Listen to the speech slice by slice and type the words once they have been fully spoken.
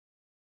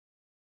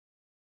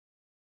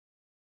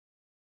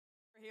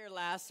Here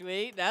last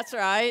week, that's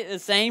right, the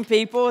same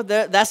people.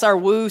 That's our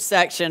woo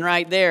section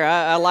right there.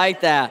 I like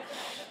that.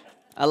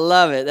 I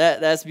love it.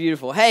 That's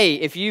beautiful. Hey,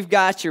 if you've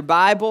got your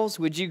Bibles,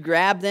 would you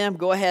grab them?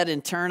 Go ahead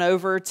and turn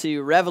over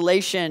to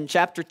Revelation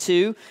chapter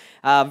 2,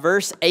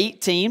 verse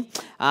 18.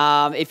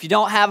 If you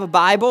don't have a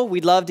Bible,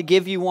 we'd love to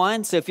give you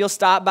one. So if you'll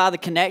stop by the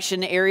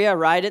connection area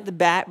right at the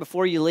back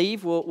before you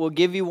leave, we'll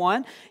give you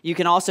one. You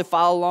can also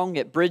follow along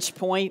at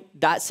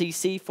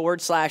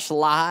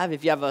bridgepoint.cc/live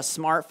if you have a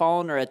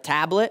smartphone or a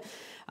tablet.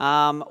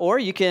 Or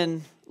you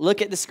can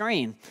look at the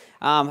screen.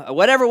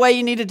 Whatever way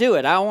you need to do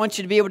it. I want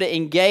you to be able to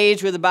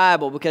engage with the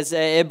Bible because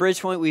at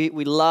BridgePoint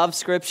we love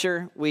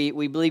Scripture.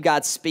 We believe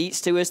God speaks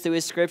to us through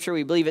His Scripture.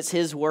 We believe it's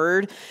His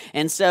Word.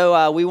 And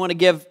so we want to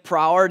give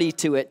priority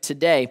to it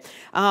today.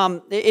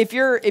 If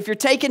you're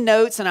taking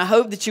notes, and I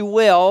hope that you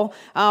will,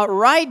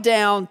 write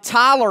down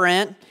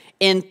Tolerant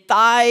in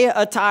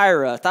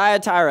Thyatira.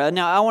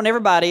 Now, I want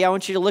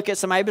you to look at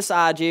somebody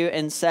beside you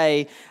and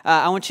say,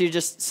 I want you to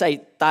just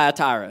say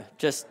Thyatira.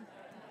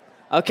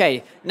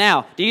 Okay.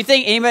 Now, do you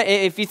think anybody,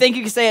 if you think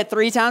you can say it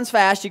 3 times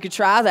fast, you could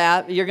try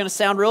that. You're going to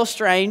sound real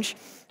strange.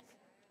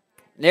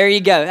 There you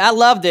go. I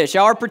love this.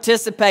 Y'all are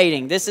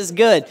participating. This is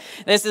good.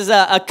 This is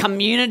a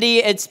community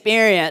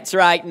experience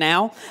right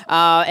now.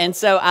 And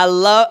so I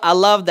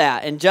love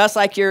that. And just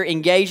like you're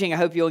engaging, I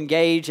hope you'll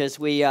engage as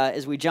we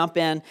jump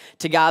in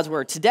to God's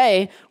Word.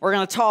 Today, we're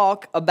going to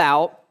talk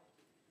about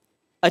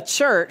a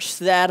church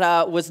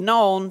that was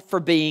known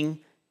for being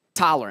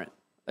tolerant.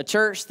 A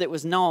church that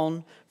was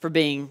known for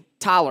being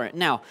tolerant.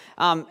 Now,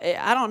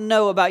 I don't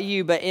know about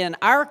you, but in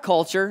our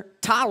culture,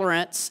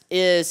 tolerance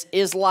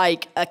is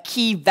like a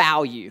key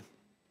value.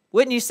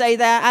 Wouldn't you say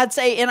that? I'd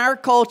say in our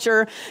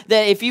culture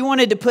that if you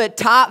wanted to put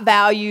top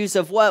values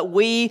of what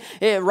we,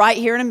 right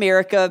here in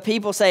America,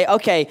 people say,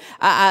 okay,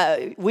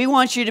 we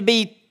want you to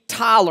be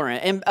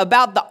tolerant. And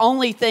about the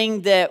only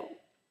thing that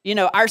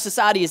our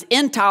society is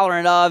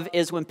intolerant of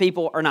is when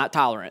people are not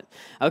tolerant,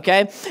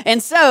 okay?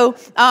 And so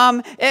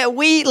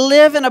we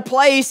live in a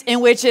place in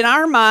which in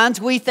our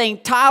minds we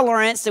think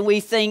tolerance and we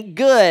think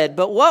good.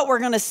 But what we're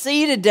going to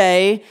see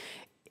today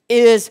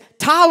is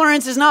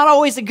tolerance is not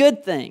always a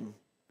good thing.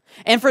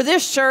 And for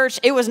this church,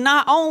 it was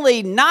not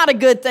only not a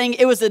good thing,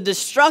 it was a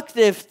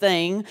destructive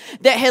thing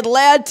that had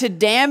led to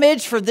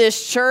damage for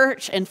this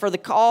church and for the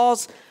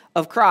cause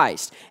of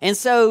Christ. And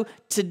so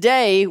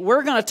today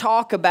we're going to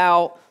talk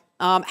about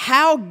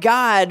how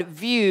God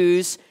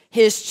views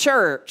His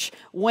church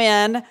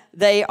when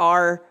they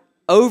are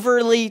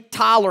overly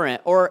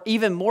tolerant or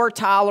even more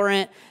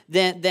tolerant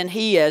than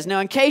He is.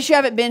 Now, in case you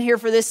haven't been here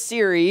for this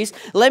series,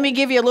 let me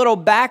give you a little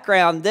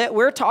background. That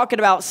we're talking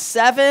about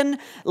 7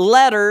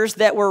 letters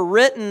that were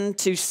written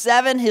to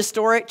 7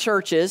 historic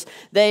churches.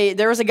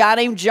 There was a guy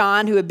named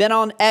John who had been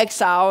on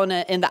exile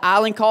in the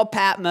island called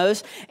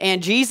Patmos,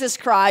 and Jesus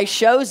Christ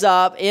shows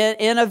up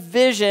in a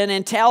vision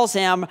and tells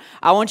him,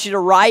 I want you to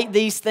write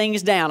these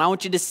things down. I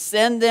want you to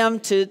send them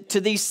to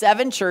these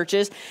 7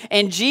 churches.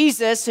 And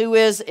Jesus, who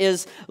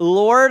is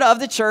Lord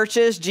of the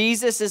churches,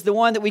 Jesus is the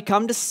one that we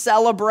come to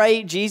celebrate.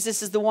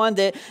 Jesus is the one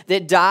that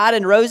died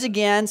and rose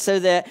again so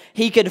that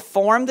He could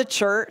form the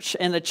church.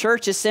 And the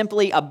church is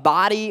simply a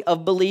body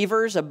of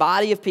believers, a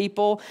body of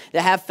people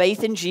that have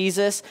faith in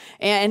Jesus.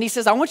 And He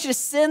says, I want you to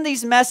send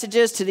these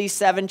messages to these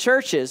 7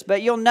 churches.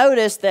 But you'll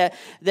notice that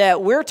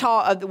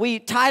we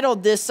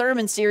titled this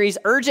sermon series,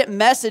 Urgent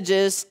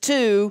Messages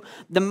to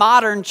the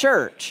Modern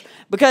Church.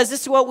 Because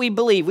this is what we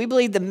believe. We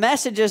believe the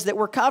messages that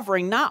we're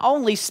covering not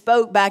only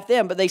spoke back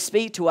then, but they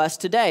speak to us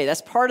today.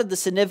 That's part of the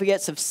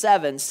significance of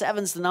 7.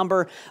 7's the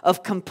number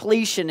of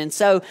completion. And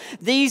so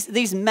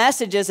these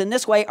messages in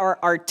this way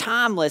are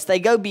timeless. They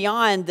go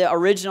beyond the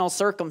original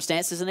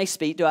circumstances and they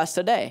speak to us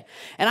today.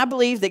 And I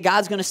believe that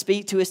God's going to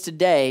speak to us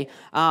today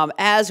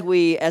as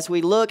we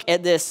look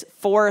at this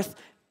fourth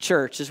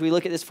church, So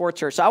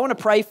I want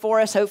to pray for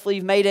us. Hopefully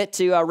you've made it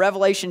to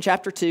Revelation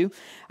chapter 2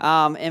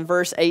 and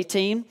verse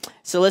 18.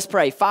 So let's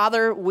pray.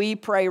 Father, we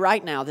pray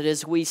right now that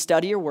as we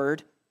study your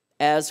word,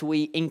 as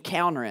we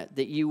encounter it,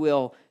 that you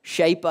will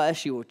shape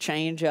us, you will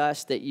change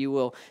us, that you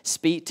will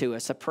speak to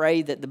us. I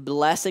pray that the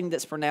blessing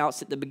that's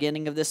pronounced at the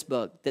beginning of this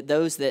book, that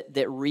those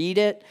that read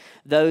it,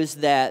 those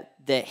that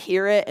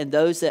hear it, and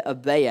those that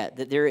obey it,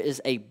 that there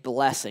is a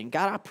blessing.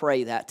 God, I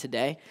pray that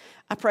today.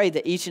 I pray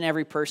that each and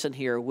every person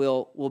here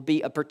will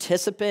be a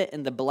participant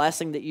in the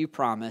blessing that you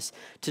promise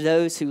to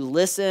those who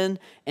listen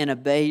and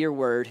obey your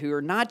word, who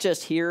are not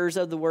just hearers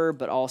of the word,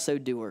 but also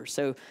doers.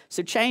 So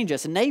change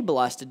us, enable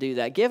us to do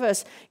that. Give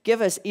us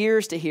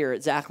ears to hear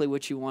exactly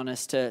what you want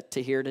us to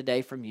hear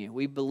today from you.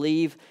 We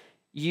believe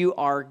you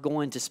are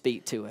going to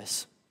speak to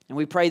us. And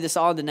we pray this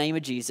all in the name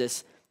of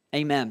Jesus.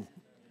 Amen.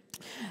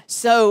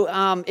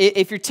 So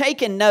if you're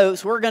taking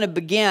notes, we're going to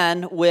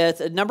begin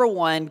with number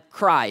 1,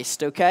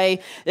 Christ, okay?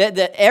 That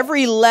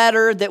every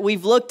letter that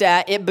we've looked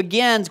at, it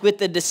begins with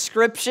the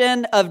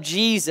description of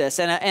Jesus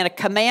and a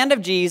command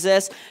of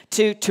Jesus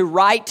to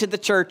write to the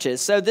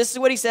churches. So this is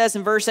what he says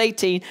in verse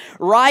 18,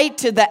 write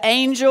to the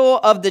angel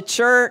of the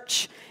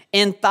church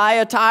in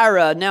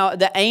Thyatira. Now,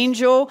 the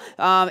angel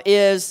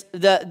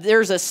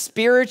there's a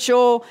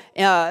spiritual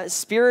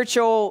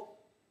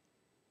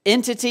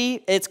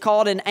entity. It's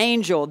called an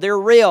angel. They're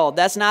real.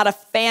 That's not a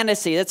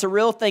fantasy. That's a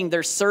real thing.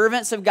 They're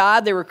servants of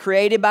God. They were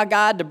created by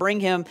God to bring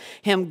him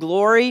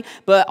glory.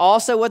 But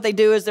also what they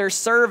do is they're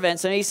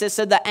servants. And he says,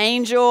 so the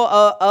angel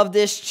of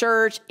this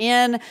church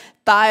in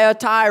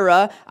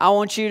Thyatira, I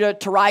want you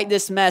to write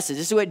this message.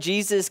 This is what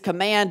Jesus'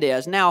 command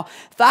is. Now,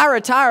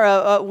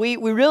 Thyatira, we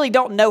really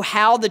don't know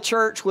how the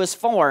church was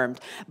formed.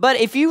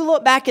 But if you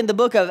look back in the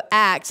book of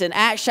Acts, in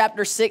Acts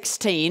chapter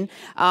 16,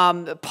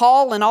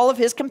 Paul and all of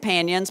his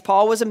companions,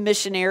 Paul was a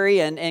missionary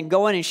and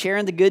going and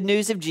sharing the good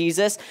news of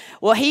Jesus.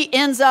 Well, he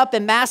ends up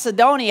in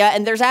Macedonia,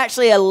 and there's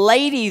actually a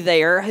lady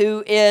there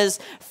who is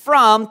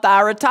from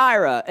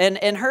Thyatira,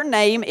 and her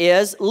name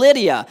is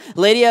Lydia.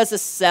 Lydia is a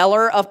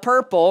seller of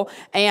purple,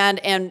 and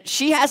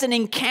she has an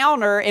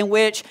encounter in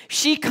which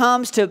she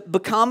comes to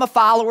become a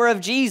follower of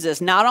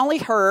Jesus. Not only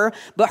her,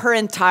 but her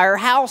entire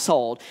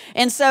household.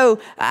 And so,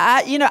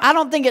 I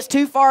don't think it's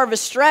too far of a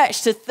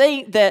stretch to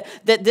think that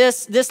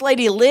this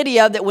lady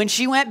Lydia, that when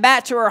she went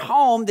back to her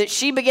home, that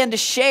she began to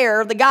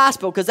share the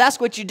gospel, because that's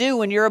what you do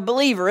when you're a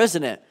believer,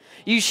 isn't it?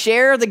 You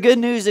share the good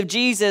news of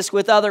Jesus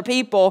with other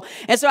people.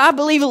 And so I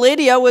believe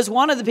Lydia was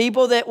one of the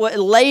people that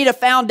laid a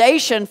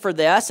foundation for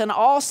this. And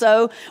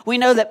also, we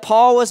know that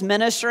Paul was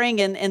ministering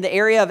in the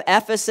area of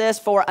Ephesus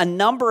for a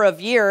number of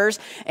years.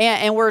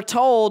 And we're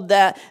told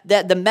that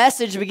the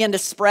message began to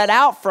spread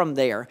out from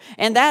there.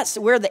 And that's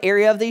where the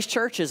area of these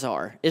churches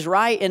is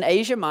right in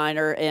Asia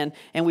Minor. And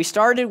we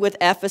started with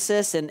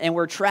Ephesus, and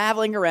we're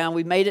traveling around.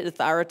 We made it to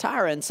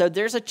Thyatira. And so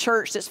there's a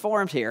church that's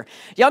formed here.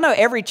 Y'all know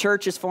every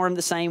church is formed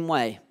the same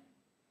way.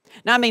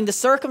 Now, the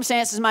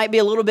circumstances might be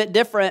a little bit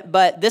different,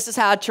 but this is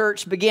how a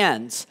church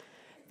begins.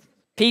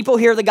 People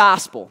hear the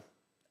gospel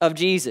of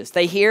Jesus.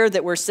 They hear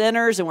that we're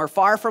sinners and we're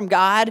far from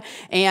God,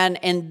 and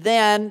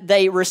then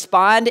they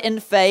respond in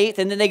faith,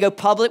 and then they go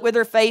public with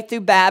their faith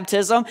through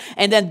baptism,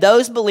 and then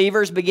those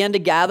believers begin to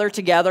gather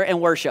together and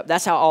worship.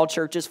 That's how all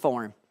churches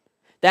form.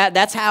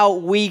 That's how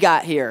we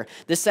got here.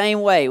 The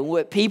same way,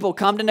 people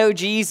come to know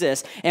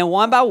Jesus, and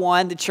one by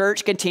one, the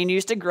church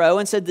continues to grow.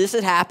 And so this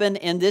has happened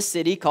in this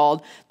city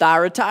called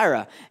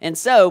Thyatira. And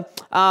so,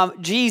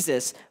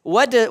 Jesus,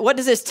 what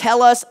does this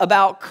tell us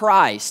about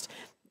Christ?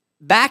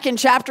 Back in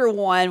chapter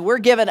 1, we're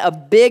given a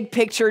big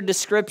picture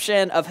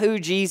description of who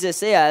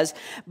Jesus is.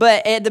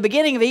 But at the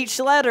beginning of each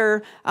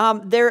letter,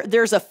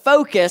 there's a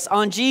focus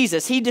on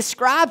Jesus. He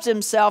describes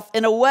himself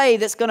in a way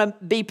that's going to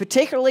be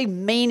particularly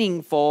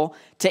meaningful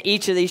to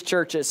each of these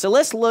churches. So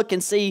let's look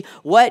and see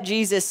what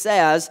Jesus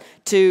says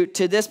to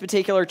this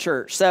particular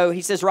church. So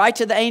he says, write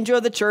to the angel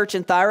of the church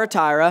in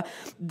Thyatira,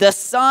 the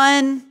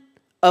Son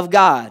of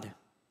God.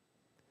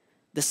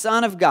 The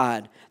Son of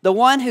God. The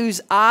one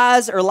whose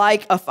eyes are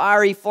like a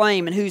fiery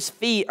flame and whose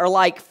feet are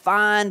like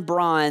fine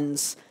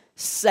bronze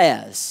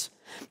says.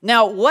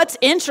 Now, what's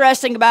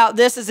interesting about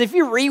this is if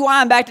you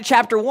rewind back to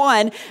chapter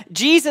 1,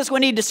 Jesus,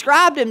 when he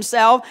described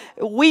himself,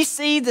 we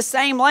see the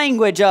same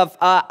language of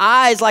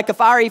eyes like a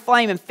fiery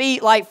flame and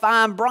feet like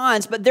fine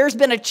bronze, but there's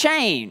been a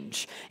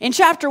change. In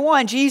chapter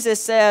 1,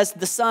 Jesus says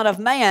the Son of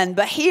Man,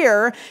 but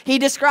here he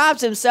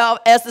describes himself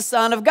as the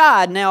Son of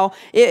God. Now,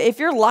 if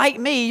you're like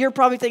me, you're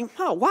probably thinking,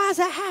 why is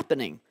that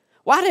happening?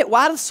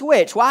 Why the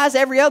switch? Why is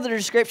every other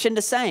description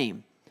the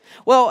same?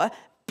 Well,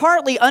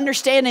 partly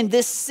understanding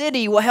this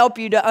city will help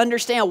you to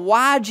understand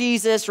why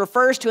Jesus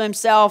refers to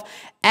himself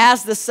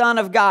as the Son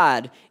of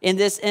God in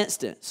this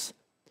instance.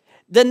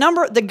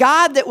 The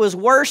God that was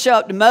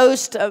worshipped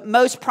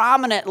most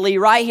prominently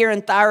right here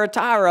in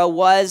Thyatira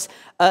was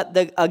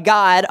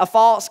a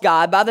false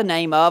god by the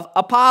name of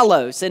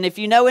Apollos. And if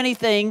you know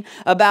anything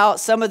about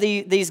some of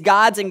these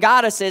gods and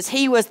goddesses,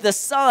 he was the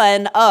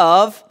son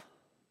of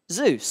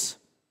Zeus.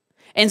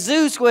 And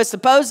Zeus was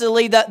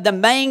supposedly the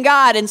main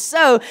god. And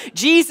so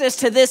Jesus,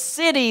 to this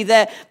city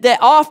that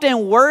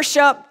often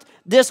worshiped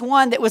this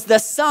one that was the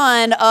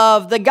son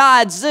of the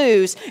god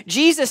Zeus,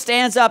 Jesus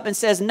stands up and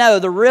says, no,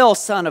 the real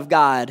Son of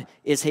God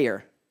is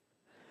here.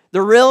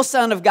 The real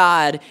Son of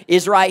God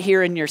is right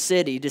here in your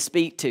city to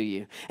speak to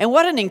you. And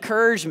what an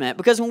encouragement,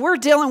 because when we're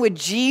dealing with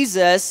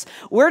Jesus,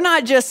 we're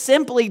not just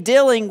simply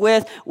dealing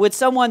with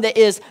someone that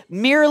is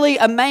merely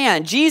a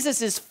man.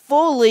 Jesus is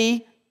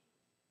fully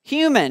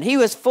human. He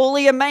was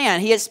fully a man.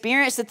 He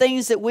experienced the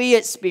things that we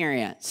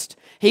experienced.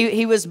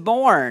 He was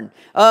born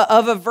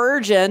of a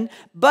virgin,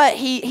 but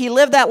he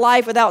lived that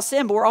life without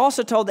sin. But we're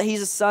also told that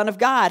he's a Son of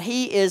God.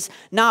 He is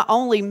not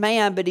only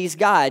man, but he's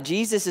God.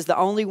 Jesus is the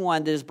only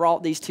one that has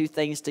brought these two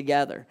things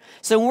together.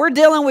 So when we're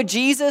dealing with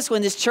Jesus,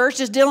 when this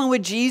church is dealing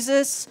with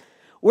Jesus,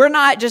 we're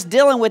not just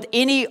dealing with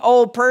any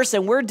old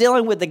person. We're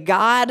dealing with the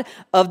God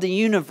of the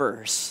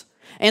universe.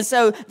 And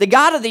so the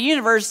God of the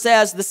universe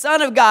says, the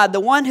Son of God, the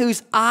one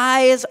whose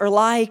eyes are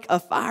like a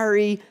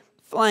fiery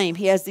flame.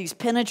 He has these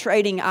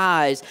penetrating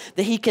eyes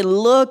that he can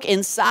look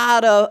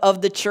inside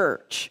of the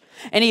church.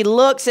 And he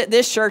looks at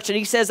this church and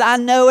he says, I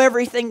know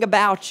everything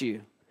about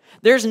you.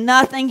 There's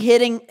nothing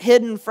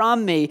hidden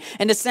from me.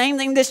 And the same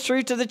thing that's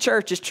true to the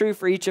church is true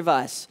for each of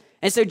us.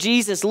 And so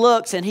Jesus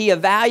looks and he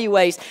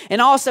evaluates.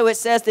 And also it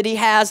says that he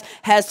has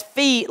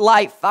feet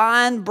like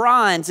fine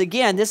bronze.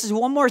 Again, this is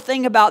one more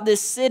thing about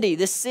this city.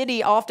 This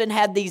city often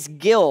had these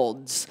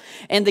guilds.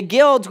 And the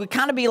guilds would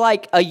kind of be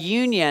like a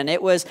union.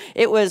 It was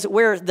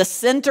where the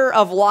center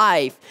of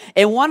life.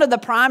 And one of the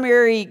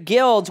primary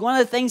guilds, one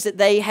of the things that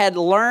they had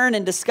learned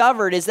and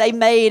discovered is they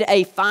made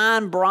a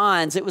fine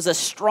bronze. It was a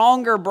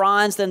stronger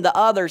bronze than the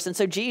others. And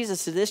so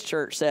Jesus to this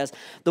church says,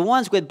 the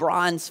ones with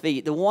bronze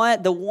feet, the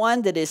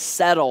one that is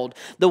settled,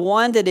 the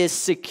one that is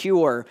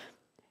secure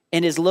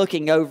and is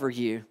looking over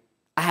you,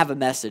 I have a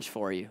message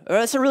for you.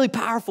 It's a really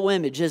powerful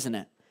image, isn't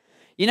it?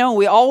 You know,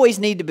 we always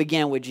need to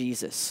begin with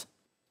Jesus.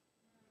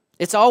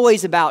 It's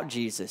always about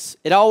Jesus.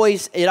 It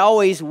always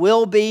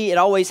will be. It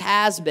always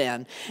has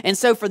been. And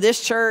so for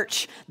this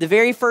church, the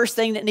very first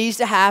thing that needs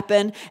to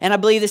happen, and I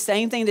believe the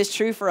same thing that's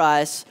true for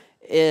us,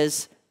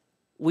 is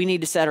we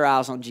need to set our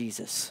eyes on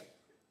Jesus.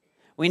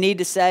 We need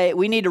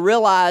to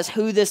realize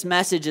who this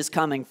message is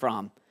coming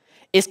from.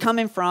 It's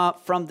coming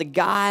from the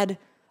God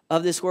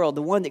of this world,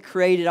 the one that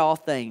created all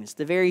things,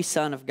 the very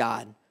Son of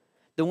God,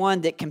 the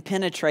one that can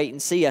penetrate and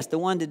see us, the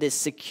one that is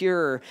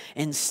secure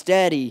and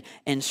steady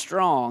and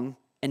strong.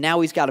 And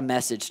now he's got a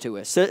message to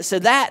us. So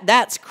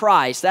that's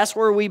Christ. That's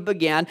where we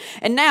begin.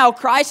 And now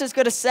Christ is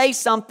going to say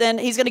something.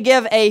 He's going to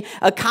give a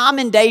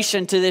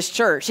commendation to this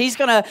church. He's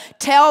going to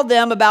tell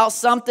them about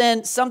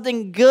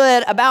something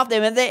good about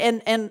them.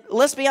 And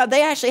let's be honest,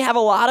 they actually have a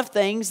lot of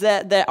things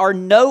that are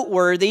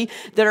noteworthy,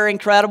 that are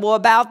incredible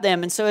about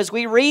them. And so as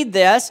we read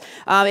this,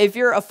 if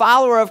you're a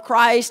follower of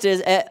Christ,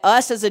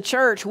 us as a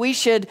church, we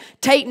should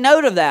take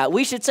note of that.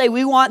 We should say,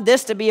 we want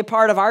this to be a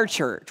part of our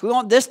church. We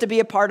want this to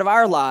be a part of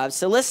our lives.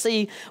 So let's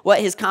see what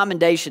his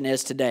commendation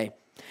is today.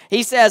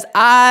 He says,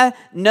 I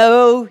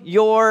know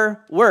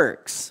your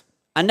works.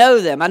 I know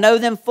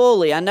them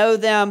fully. I know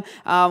them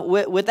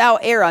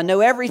without error. I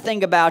know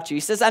everything about you. He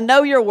says, I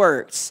know your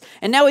works.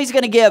 And now he's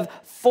going to give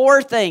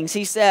 4 things.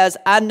 He says,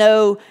 I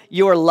know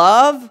your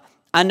love.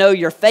 I know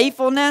your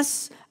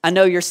faithfulness. I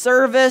know your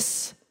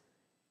service.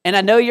 And I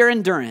know your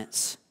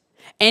endurance.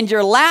 And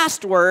your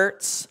last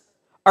words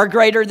are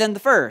greater than the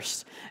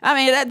first. I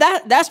mean,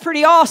 that's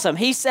pretty awesome.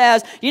 He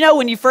says,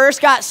 when you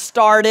first got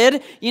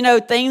started,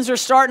 things are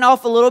starting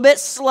off a little bit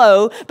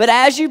slow, but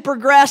as you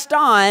progressed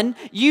on,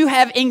 you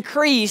have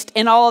increased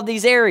in all of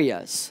these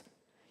areas.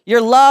 Your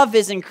love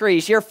is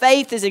increased, your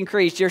faith is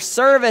increased, your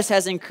service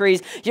has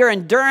increased, your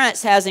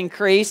endurance has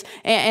increased,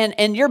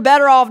 and you're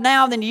better off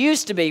now than you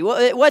used to be.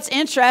 What's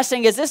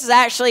interesting is this is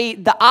actually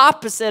the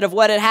opposite of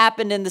what had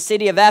happened in the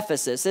city of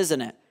Ephesus,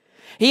 isn't it?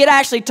 He had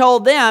actually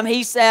told them,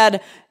 he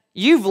said,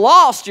 you've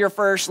lost your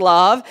first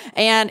love,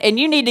 and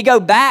you need to go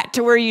back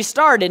to where you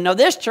started. Now,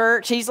 this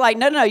church, he's like,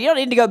 no, you don't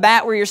need to go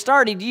back where you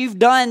started. You've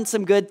done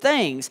some good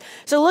things.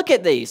 So look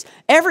at these.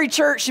 Every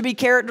church should be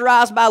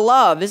characterized by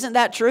love. Isn't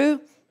that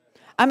true?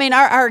 I mean,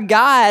 our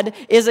God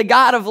is a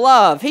God of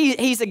love.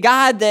 He's a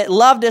God that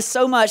loved us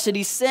so much that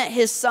he sent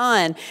his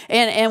son.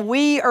 And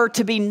we are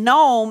to be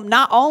known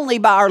not only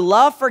by our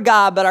love for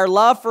God, but our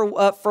love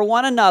for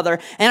one another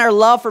and our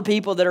love for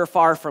people that are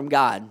far from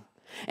God.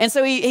 And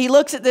so he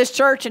looks at this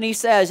church and he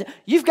says,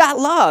 you've got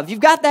love. You've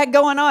got that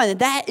going on. And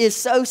that is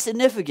so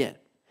significant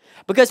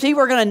because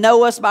people are going to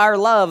know us by our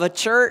love. A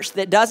church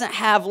that doesn't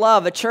have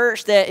love, a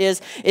church that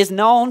is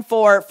known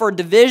for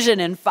division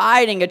and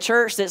fighting, a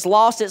church that's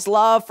lost its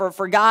love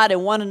for God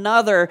and one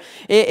another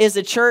is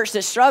a church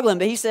that's struggling.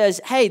 But he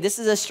says, hey, this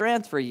is a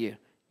strength for you.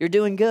 You're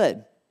doing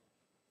good.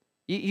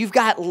 You've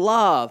got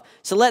love.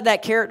 So let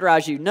that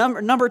characterize you.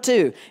 Number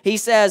 2, he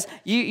says,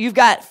 you've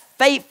got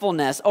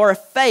faithfulness or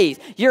faith.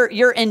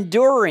 You're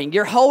enduring.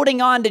 You're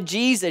holding on to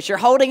Jesus. You're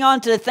holding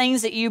on to the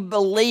things that you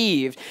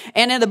believed.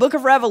 And in the book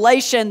of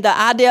Revelation, the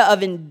idea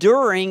of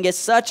enduring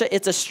is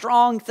it's a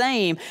strong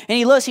theme. And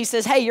he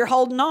says, hey, you're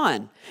holding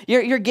on.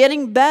 You're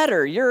getting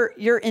better.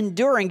 You're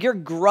enduring. You're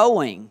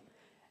growing.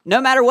 No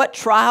matter what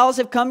trials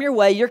have come your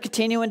way, you're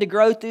continuing to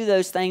grow through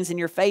those things, and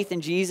your faith in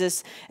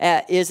Jesus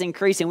is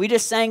increasing. We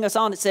just sang a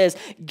song that says,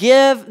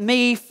 give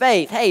me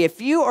faith. Hey,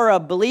 if you are a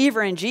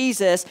believer in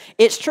Jesus,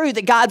 it's true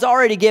that God's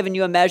already given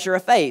you a measure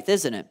of faith,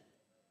 isn't it?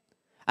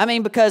 I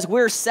mean, because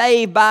we're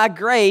saved by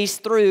grace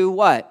through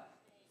what?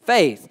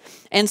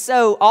 Faith. And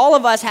so all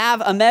of us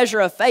have a measure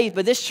of faith,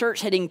 but this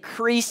church had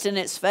increased in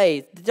its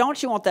faith.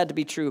 Don't you want that to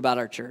be true about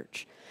our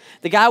church?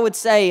 The guy would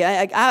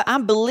say,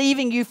 I'm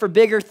believing you for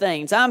bigger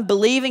things. I'm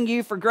believing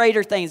you for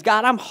greater things.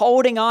 God, I'm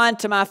holding on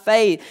to my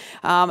faith.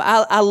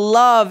 I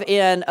love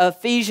in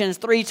Ephesians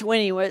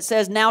 3:20 where it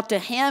says, now to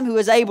him who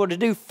is able to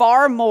do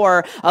far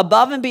more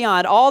above and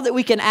beyond all that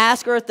we can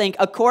ask or think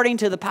according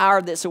to the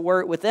power that's at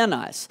work within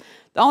us.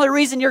 The only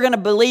reason you're going to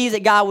believe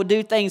that God will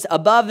do things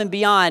above and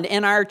beyond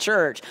in our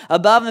church,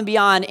 above and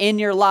beyond in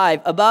your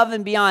life, above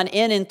and beyond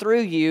in and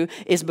through you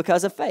is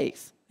because of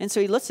faith. And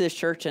so he looks at this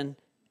church and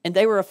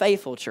they were a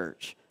faithful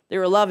church. They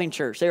were a loving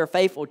church. They were a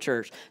faithful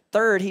church.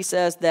 Third, he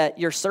says that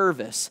your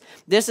service.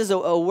 This is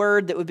a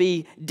word that would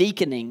be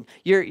deaconing.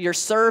 You're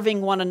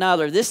serving one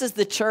another. This is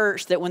the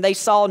church that when they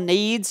saw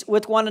needs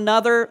with one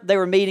another, they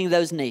were meeting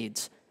those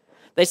needs.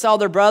 They saw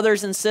their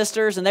brothers and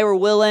sisters, and they were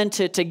willing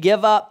to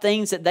give up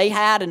things that they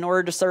had in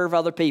order to serve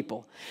other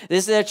people.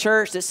 This is a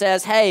church that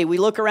says, hey, we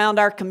look around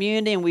our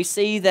community and we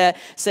see that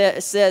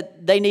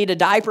said they need a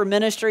diaper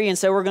ministry, and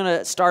so we're going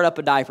to start up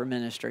a diaper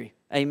ministry.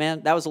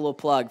 Amen? That was a little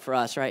plug for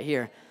us right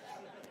here.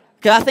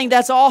 Because I think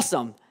that's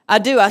awesome. I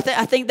do. I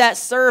think that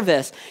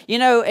service,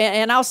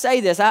 and I'll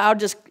say this, I'll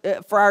just,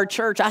 for our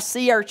church, I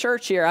see our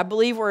church here. I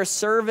believe we're a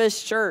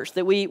service church,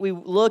 that we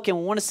look and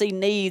we want to see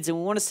needs and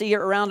we want to see it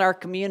around our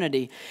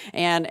community.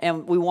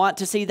 And we want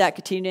to see that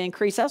continue to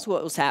increase. That's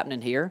what was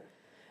happening here.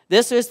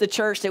 This was the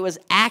church that was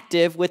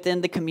active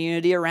within the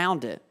community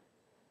around it.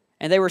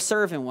 And they were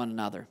serving one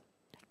another.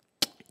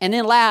 And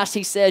then last,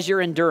 he says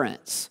your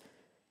endurance.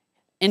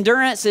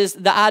 Endurance is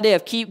the idea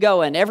of keep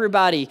going.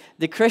 Everybody,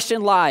 the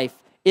Christian life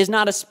is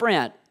not a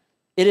sprint.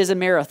 It is a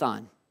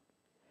marathon,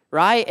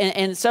 right?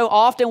 And so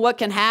often what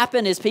can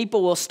happen is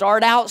people will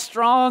start out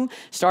strong.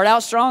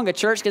 A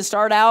church can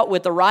start out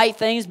with the right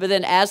things, but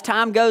then as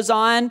time goes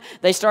on,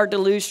 they start to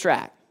lose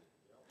track.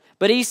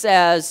 But he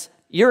says,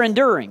 you're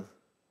enduring.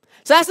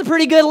 So that's a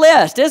pretty good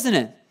list, isn't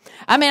it?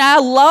 I mean, I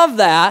love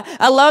that.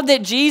 I love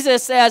that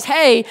Jesus says,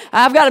 hey,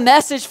 I've got a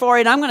message for you,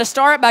 and I'm going to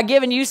start by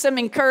giving you some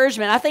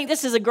encouragement. I think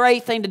this is a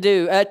great thing to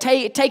do.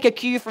 Take a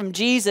cue from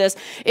Jesus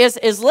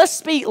is let's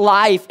speak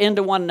life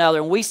into one another.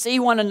 And we see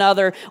one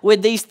another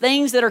with these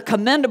things that are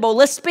commendable.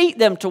 Let's speak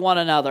them to one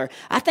another.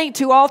 I think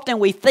too often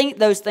we think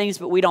those things,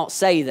 but we don't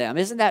say them.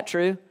 Isn't that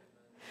true?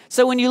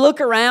 So when you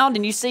look around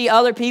and you see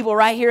other people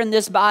right here in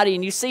this body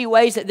and you see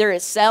ways that they're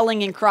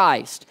excelling in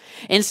Christ,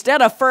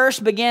 instead of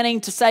first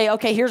beginning to say,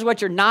 okay, here's what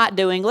you're not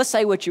doing, let's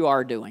say what you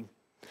are doing.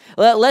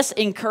 Let's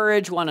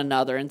encourage one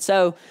another. And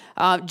so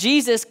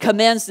Jesus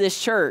commends this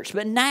church.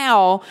 But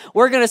now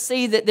we're going to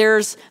see that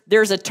there's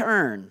a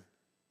turn.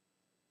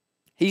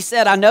 He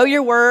said, I know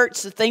your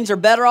works, things are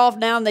better off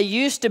now than they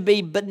used to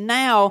be, but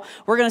now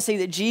we're going to see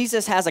that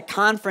Jesus has a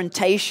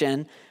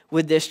confrontation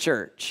with this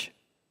church.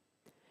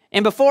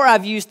 And before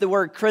I've used the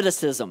word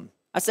criticism.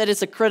 I said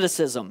it's a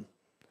criticism.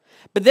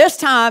 But this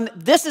time,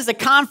 this is a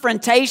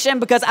confrontation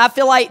because I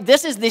feel like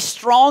this is the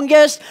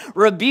strongest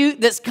rebuke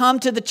that's come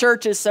to the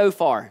churches so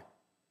far.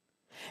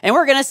 And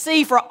we're going to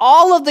see for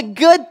all of the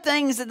good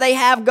things that they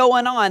have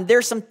going on,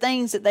 there's some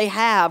things that they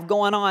have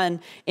going on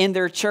in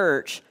their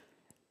church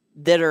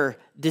that are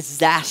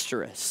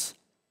disastrous.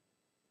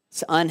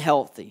 It's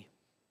unhealthy.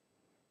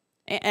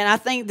 And I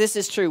think this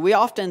is true. We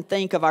often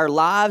think of our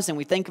lives and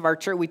we think of our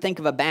church, we think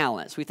of a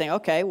balance. We think,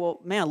 okay, well,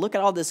 man, look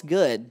at all this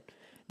good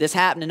that's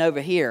happening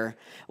over here.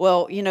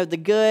 Well, the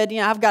good,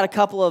 I've got a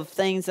couple of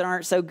things that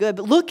aren't so good,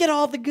 but look at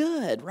all the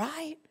good,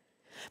 right?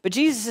 But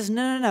Jesus says,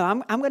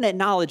 no, I'm going to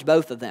acknowledge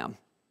both of them.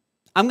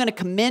 I'm going to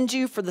commend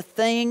you for the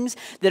things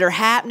that are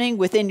happening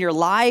within your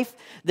life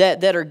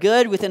that are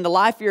good within the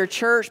life of your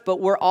church,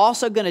 but we're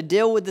also going to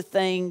deal with the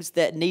things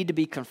that need to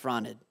be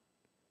confronted.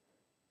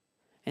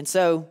 And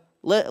so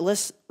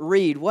let's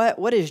read.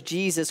 What is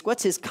Jesus?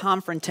 What's his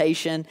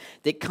confrontation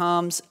that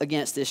comes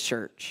against this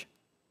church?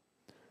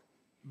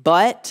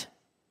 But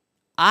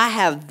I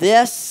have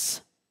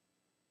this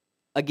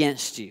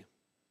against you.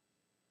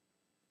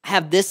 I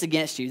have this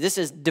against you. This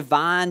is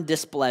divine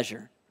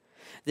displeasure.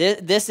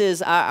 This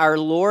is our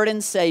Lord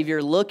and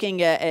Savior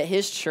looking at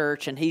his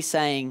church, and he's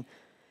saying,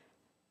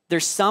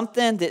 there's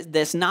something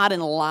that's not in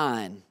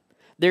line.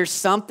 There's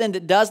something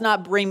that does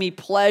not bring me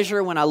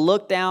pleasure when I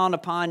look down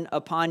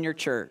upon your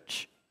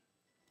church.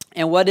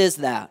 And what is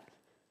that?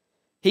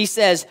 He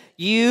says,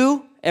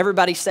 you,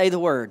 everybody say the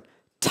word,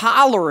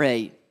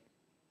 tolerate.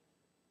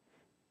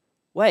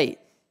 Wait.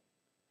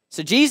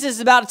 So Jesus is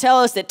about to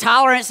tell us that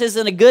tolerance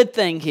isn't a good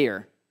thing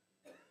here.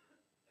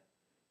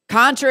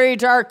 Contrary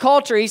to our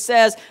culture, he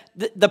says,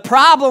 the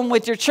problem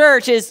with your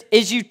church is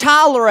you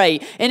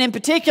tolerate. And in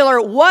particular,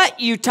 what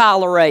you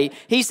tolerate.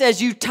 He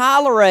says you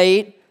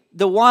tolerate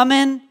the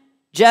woman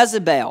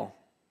Jezebel,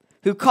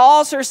 who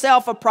calls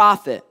herself a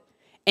prophet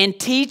and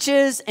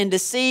teaches and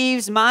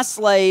deceives my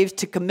slaves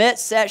to commit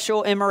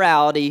sexual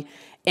immorality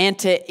and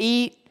to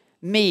eat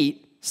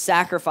meat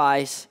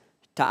sacrificed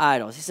to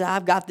idols. He said,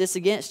 I've got this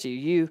against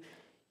you.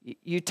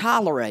 You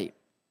tolerate.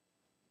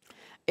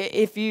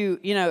 If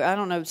I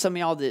don't know, some of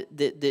y'all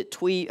that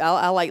tweet,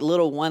 I like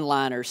little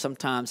one-liners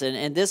sometimes.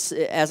 And this,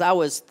 as I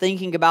was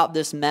thinking about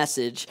this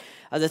message,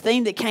 the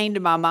thing that came to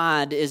my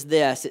mind is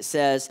this. It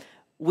says,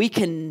 we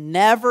can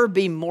never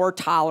be more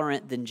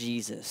tolerant than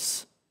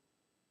Jesus.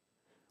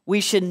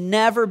 We should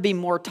never be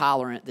more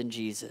tolerant than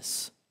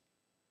Jesus.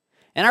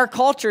 And our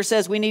culture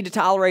says we need to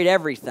tolerate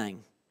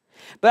everything.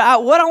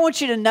 But what I want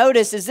you to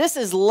notice is this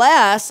is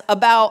less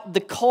about the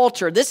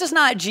culture. This is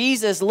not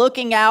Jesus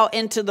looking out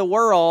into the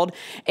world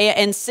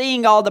and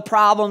seeing all the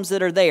problems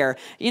that are there.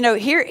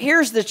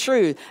 Here's the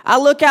truth. I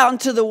look out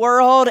into the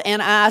world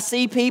and I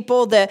see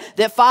people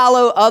that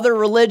follow other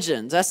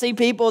religions. I see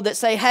people that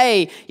say,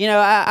 hey,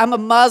 I'm a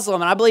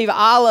Muslim and I believe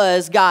Allah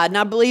is God, and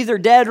I believe they're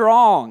dead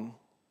wrong.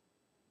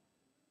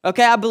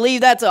 Okay, I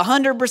believe that's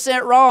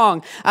 100%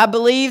 wrong. I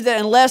believe that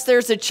unless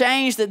there's a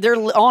change, that they're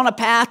on a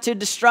path to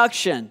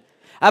destruction.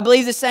 I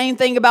believe the same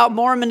thing about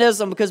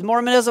Mormonism, because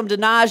Mormonism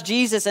denies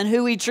Jesus and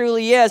who he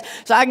truly is.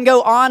 So I can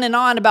go on and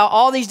on about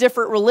all these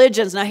different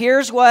religions. Now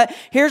here's what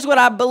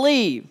I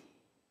believe.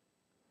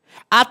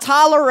 I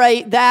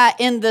tolerate that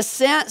in the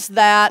sense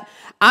that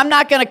I'm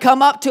not going to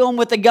come up to them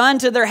with a gun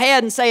to their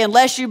head and say,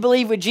 unless you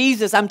believe with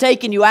Jesus, I'm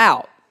taking you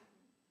out.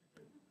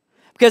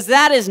 Because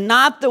that is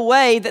not the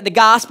way that the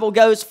gospel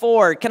goes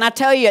forward. Can I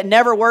tell you, it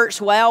never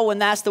works well when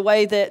that's the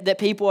way that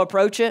people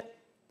approach it?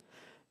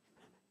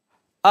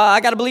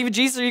 I got to believe in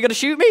Jesus, or you're going to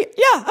shoot me?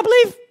 Yeah, I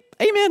believe.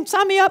 Amen.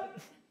 Sign me up.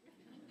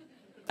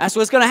 That's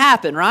what's going to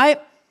happen,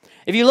 right?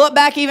 If you look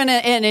back even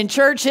in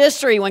church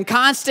history, when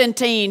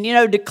Constantine,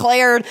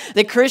 declared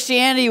that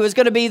Christianity was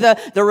going to be the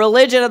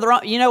religion of the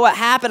Roman, you know what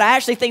happened? I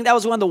actually think that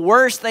was one of the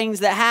worst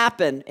things that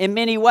happened in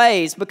many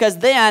ways, because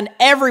then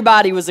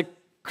everybody was a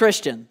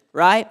Christian,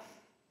 right?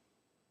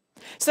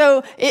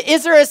 So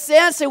is there a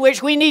sense in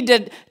which we need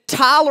to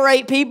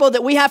tolerate people,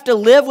 that we have to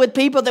live with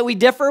people that we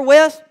differ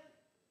with?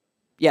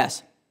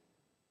 Yes.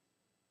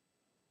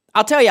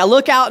 I'll tell you, I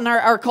look out in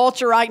our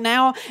culture right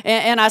now,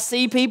 and I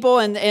see people,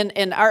 and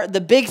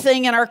the big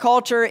thing in our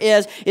culture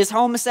is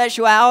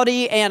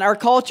homosexuality, and our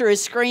culture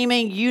is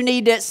screaming, you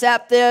need to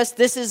accept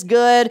this is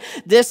good,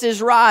 this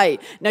is right.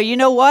 Now, you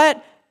know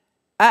what?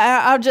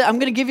 I'm going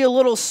to give you a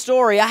little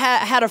story. I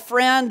had a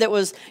friend that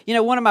was,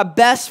 one of my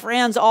best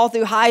friends all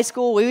through high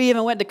school. We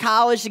even went to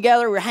college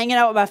together. We were hanging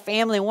out with my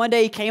family, and one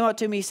day he came up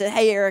to me, he said,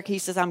 hey, Eric, he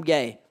says, I'm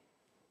gay.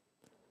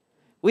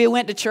 We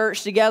went to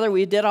church together.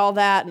 We did all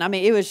that. And I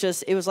mean, it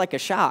was like a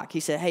shock. He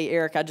said, hey,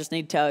 Eric, I just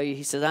need to tell you.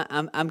 He says,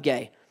 I'm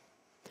gay.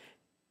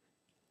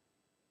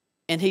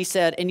 And he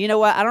said, and you know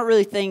what? I don't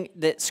really think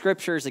that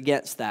Scripture is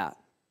against that.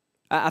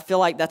 I feel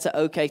like that's an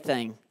okay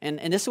thing.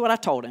 And this is what I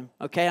told him,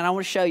 okay? And I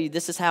want to show you,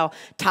 this is how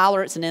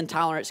tolerance and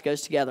intolerance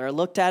goes together. I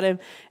looked at him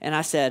and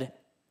I said,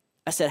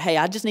 hey,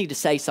 I just need to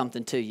say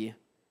something to you.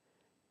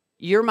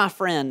 You're my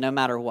friend no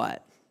matter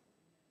what.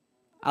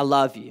 I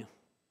love you.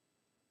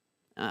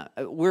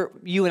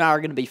 You and I are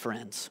going to be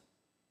friends.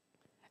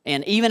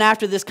 And even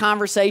after this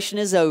conversation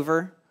is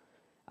over,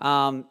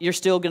 you're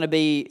still going to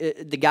be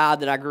the guy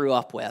that I grew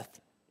up with.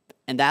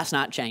 And that's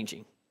not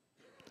changing.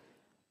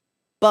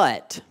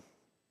 But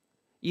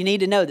you need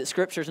to know that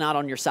Scripture's not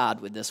on your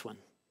side with this one.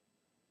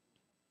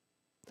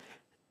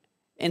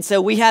 And so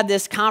we had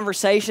this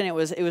conversation. It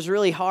was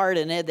really hard,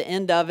 and at the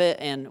end of it,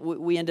 and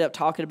we ended up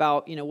talking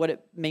about what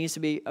it means to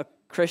be a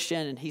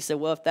Christian. And he said,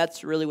 well, if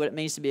that's really what it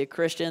means to be a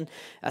Christian,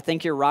 I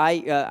think you're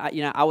right.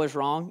 I was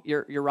wrong.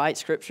 You're right.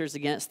 Scripture's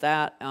against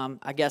that.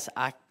 I guess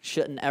I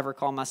shouldn't ever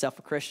call myself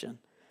a Christian.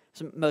 It's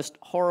the most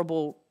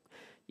horrible,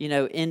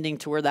 ending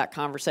to where that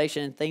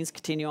conversation, and things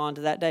continue on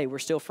to that day. We're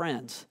still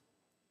friends.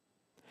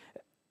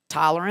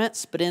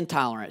 Tolerance, but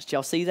intolerance. Do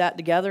y'all see that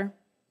together?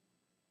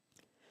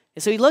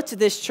 And so he looked at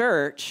this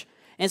church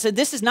and said,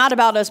 this is not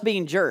about us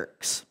being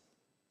jerks.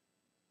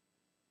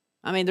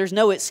 I mean, there's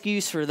no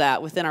excuse for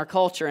that within our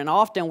culture. And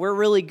often we're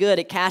really good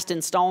at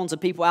casting stones at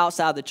people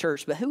outside the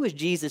church. But who is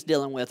Jesus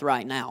dealing with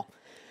right now?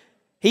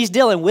 He's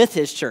dealing with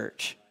his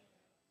church.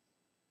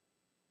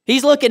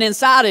 He's looking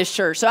inside his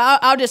church. So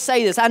I'll just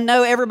say this. I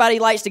know everybody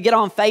likes to get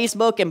on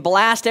Facebook and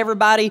blast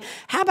everybody.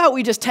 How about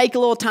we just take a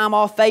little time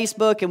off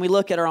Facebook and we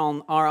look at our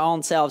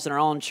own selves and our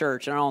own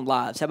church and our own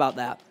lives? How about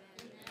that?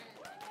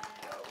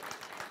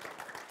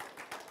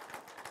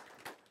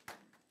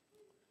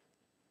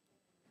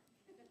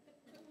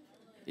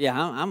 Yeah,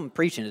 I'm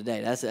preaching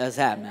today. That's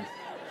happening. In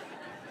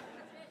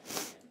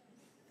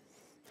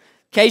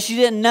case you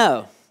didn't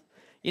know,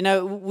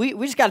 we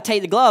just got to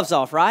take the gloves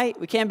off, right?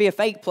 We can't be a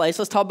fake place.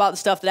 Let's talk about the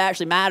stuff that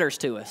actually matters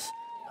to us,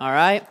 all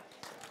right?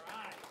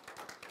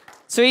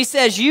 So he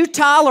says, you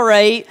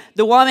tolerate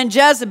the woman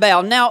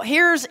Jezebel. Now,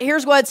 here's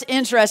what's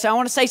interesting. I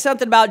want to say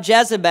something about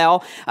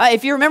Jezebel.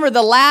 If you remember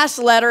the last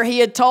letter, he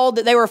had told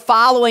that they were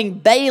following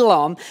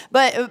Balaam.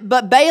 But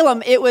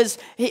Balaam,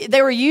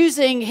 they were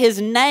using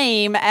his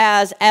name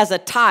as a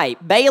type.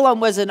 Balaam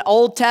was an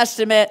Old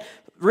Testament,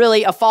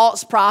 really a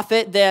false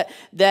prophet that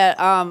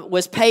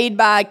was paid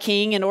by a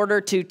king in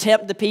order to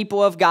tempt the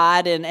people of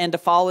God and to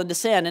fall into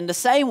sin. In the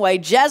same way,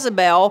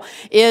 Jezebel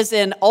is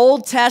an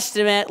Old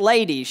Testament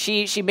lady.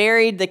 She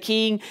married the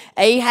king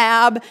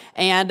Ahab,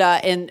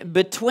 and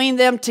between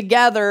them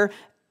together,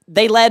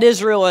 they led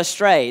Israel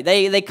astray.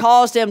 They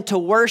caused them to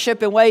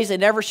worship in ways they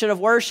never should have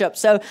worshiped.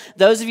 So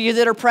those of you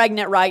that are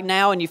pregnant right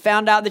now and you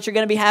found out that you're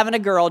going to be having a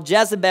girl,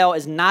 Jezebel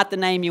is not the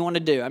name you want to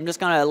do. I'm just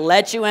going to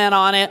let you in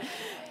on it.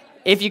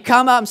 If you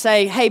come up and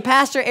say, hey,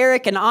 Pastor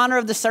Eric, in honor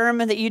of the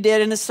sermon that you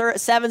did in the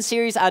 7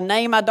 series, I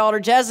named my daughter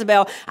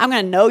Jezebel, I'm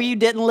going to know you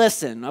didn't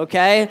listen,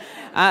 okay?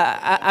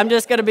 I'm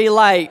just going to be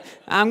like,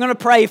 I'm going to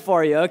pray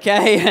for you,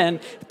 okay? And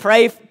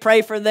pray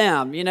for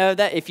them.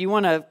 That if you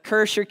want to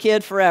curse your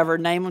kid forever,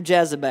 name them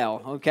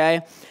Jezebel,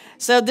 okay?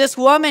 So this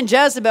woman,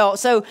 Jezebel,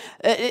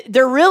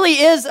 there really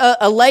is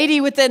a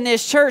lady within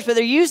this church, but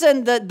they're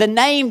using the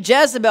name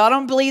Jezebel. I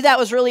don't believe that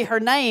was really her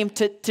name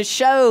to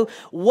show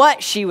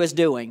what she was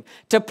doing,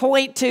 to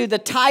point to the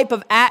type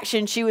of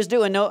action she was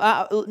doing.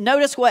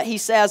 Notice what he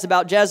says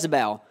about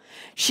Jezebel.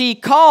 She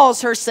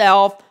calls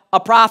herself a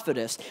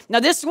prophetess. Now,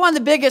 this is one of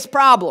the biggest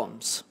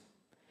problems.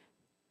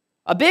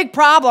 A big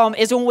problem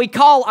is when we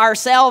call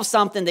ourselves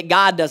something that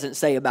God doesn't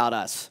say about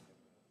us.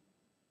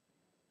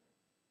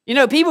 You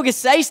know, people can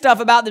say stuff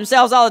about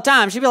themselves all the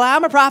time. She'd be like,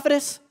 I'm a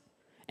prophetess.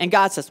 And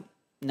God says,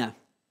 no,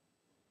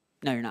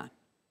 you're not.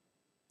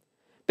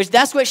 But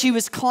that's what she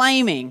was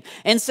claiming.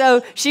 And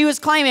so she was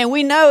claiming,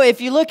 we know if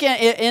you look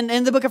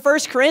in the book of 1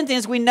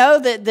 Corinthians, we know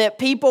that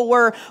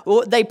people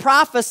they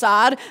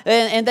prophesied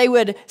and they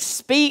would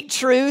speak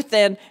truth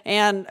and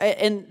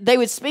they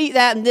would speak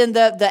that. And then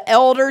the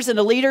elders and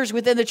the leaders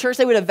within the church,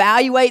 they would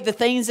evaluate the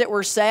things that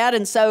were said.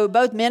 And so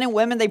both men and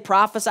women, they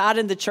prophesied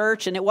in the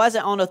church, and it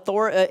wasn't on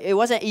authority, it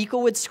wasn't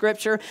equal with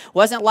Scripture. It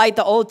wasn't like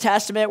the Old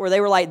Testament where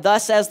they were like,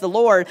 thus says the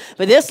Lord.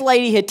 But this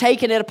lady had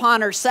taken it upon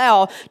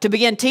herself to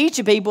begin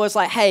teaching people. It's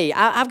like, hey,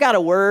 I've got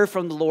a word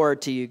from the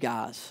Lord to you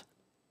guys.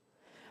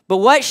 But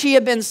what she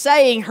had been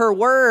saying, her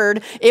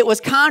word, it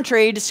was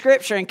contrary to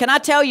Scripture. And can I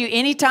tell you,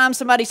 anytime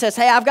somebody says,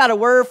 hey, I've got a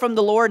word from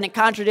the Lord and it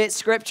contradicts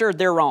Scripture,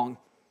 they're wrong.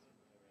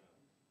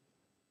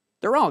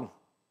 They're wrong.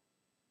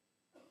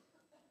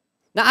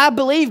 Now, I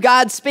believe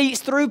God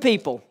speaks through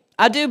people.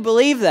 I do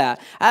believe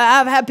that.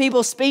 I've had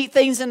people speak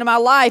things into my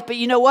life, but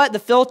you know what? The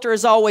filter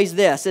is always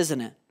this,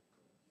 isn't it?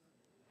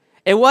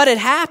 And what had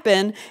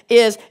happened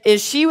is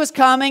she was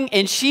coming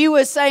and she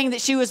was saying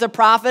that she was a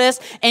prophetess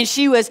and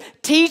she was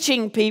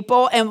teaching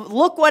people, and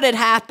look what had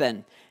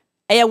happened.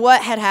 And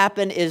what had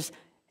happened is,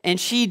 and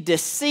she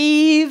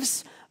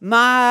deceives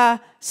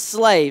my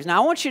slaves.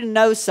 Now I want you to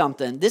know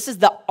something. This is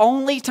the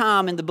only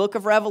time in the book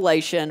of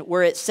Revelation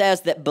where it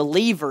says that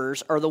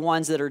believers are the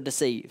ones that are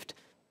deceived.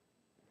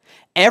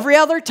 Every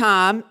other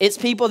time, it's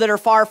people that are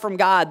far from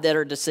God that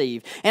are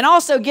deceived. And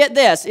also, get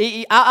this.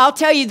 I'll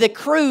tell you the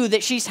crew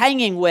that she's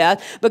hanging with,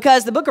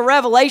 because the book of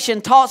Revelation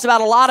talks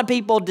about a lot of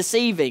people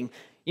deceiving.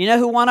 You know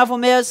who one of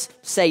them is?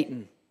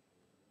 Satan.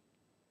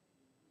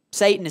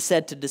 Satan is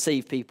said to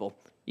deceive people.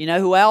 You know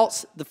who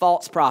else? The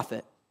false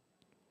prophet.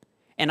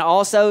 And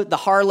also the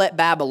harlot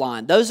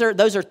Babylon. Those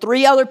are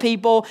three other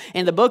people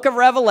in the book of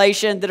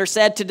Revelation that are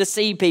said to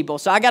deceive people.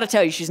 So I got to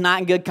tell you, she's not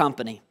in good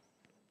company.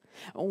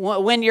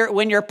 When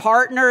your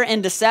partner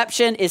in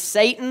deception is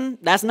Satan,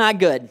 that's not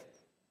good.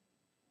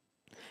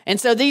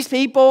 And so these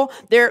people,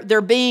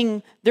 they're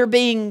being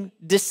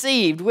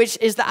deceived, which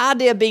is the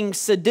idea of being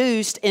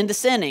seduced into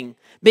sinning,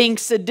 being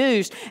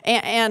seduced.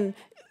 And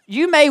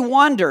you may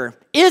wonder,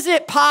 is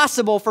it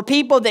possible for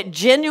people that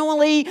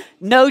genuinely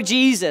know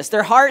Jesus,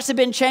 their hearts have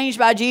been changed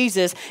by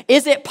Jesus,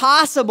 is it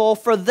possible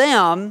for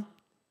them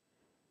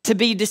to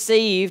be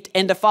deceived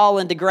and to fall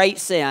into great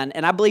sin?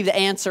 And I believe the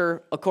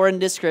answer, according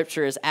to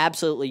Scripture, is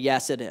absolutely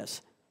yes, it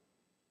is.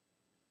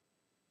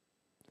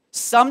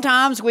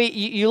 Sometimes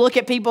you look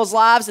at people's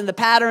lives and the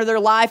pattern of their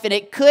life, and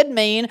it could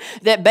mean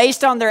that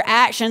based on their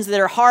actions,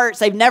 their hearts,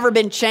 they've never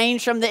been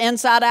changed from the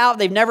inside out.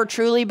 They've never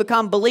truly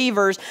become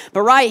believers.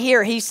 But right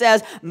here, he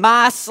says,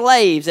 my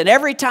slaves. And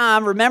every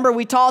time, remember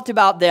we talked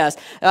about this,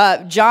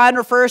 John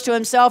refers to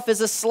himself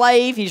as a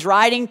slave. He's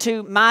writing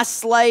to my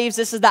slaves.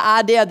 This is the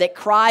idea that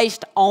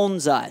Christ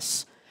owns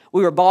us.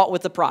 We were bought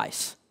with a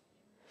price.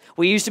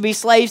 We used to be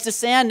slaves to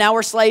sin, now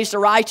we're slaves to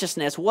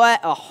righteousness.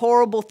 What a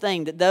horrible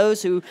thing that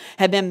those who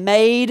have been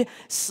made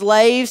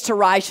slaves to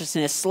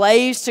righteousness,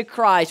 slaves to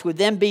Christ, would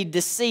then be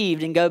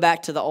deceived and go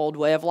back to the old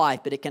way of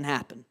life. But it can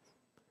happen.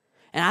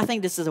 And I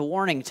think this is a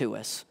warning to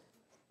us.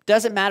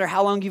 Doesn't matter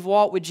how long you've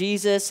walked with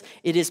Jesus,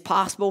 it is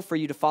possible for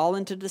you to fall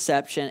into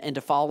deception and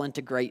to fall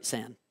into great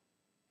sin.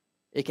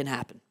 It can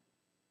happen.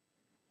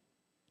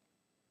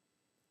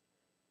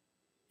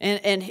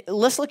 And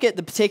let's look at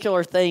the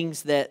particular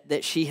things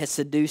that she has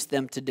seduced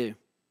them to do.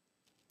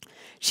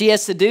 She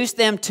has seduced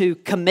them to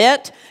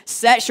commit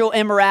sexual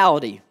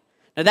immorality.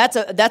 Now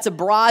that's a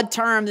broad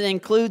term that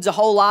includes a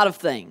whole lot of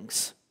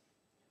things.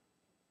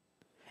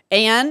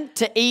 And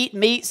to eat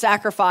meat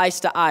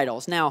sacrificed to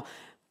idols. Now,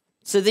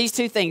 so these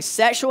two things,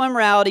 sexual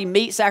immorality,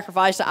 meat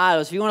sacrifice to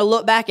idols. If you want to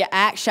look back at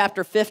Acts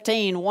chapter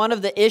 15, one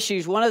of the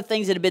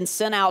things that had been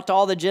sent out to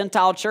all the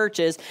Gentile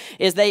churches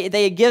is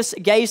they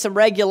gave some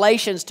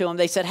regulations to them.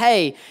 They said,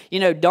 hey,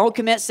 don't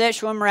commit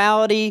sexual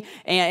immorality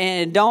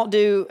and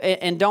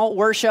don't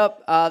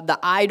worship the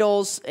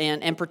idols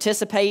and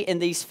participate in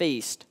these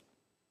feasts.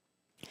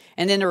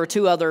 And then there were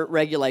two other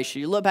regulations.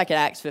 You look back at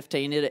Acts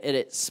 15, it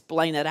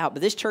explained that out.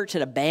 But this church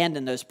had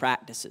abandoned those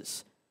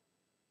practices.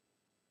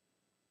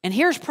 And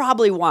here's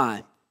probably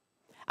why.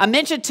 I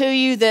mentioned to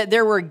you that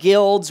there were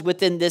guilds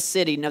within this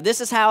city. Now,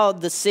 this is how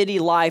the city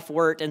life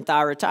worked in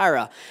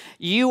Thyatira.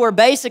 You were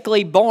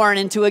basically born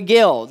into a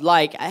guild.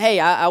 Like, hey,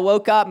 I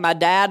woke up. My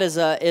dad is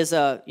a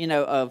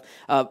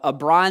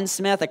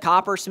bronzesmith, a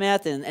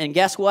coppersmith, and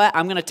guess what?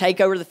 I'm going to take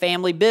over the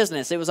family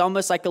business. It was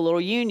almost like a little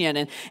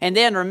union. And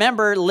then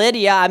remember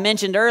Lydia, I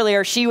mentioned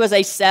earlier, she was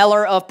a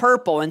seller of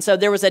purple, and so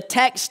there was a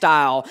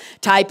textile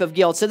type of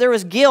guild. So there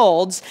was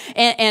guilds,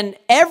 and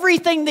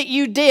everything that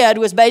you did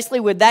was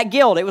basically with that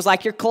guild. It was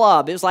like your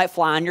club. It was like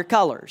flying your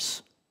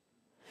colors.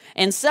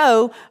 And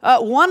so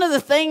one of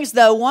the things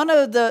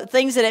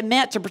that it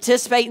meant to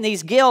participate in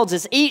these guilds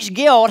is each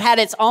guild had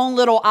its own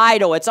little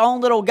idol, its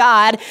own little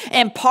god,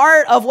 and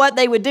part of what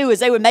they would do is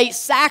they would make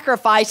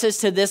sacrifices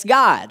to this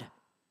god.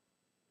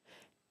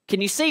 Can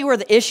you see where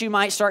the issue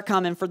might start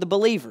coming for the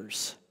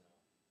believers?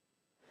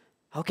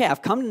 Okay,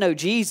 I've come to know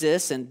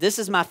Jesus, and this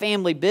is my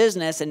family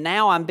business, and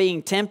now I'm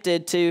being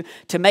tempted to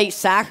make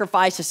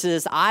sacrifices to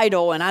this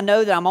idol, and I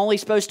know that I'm only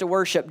supposed to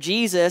worship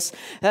Jesus.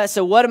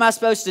 So what am I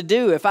supposed to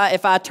do? If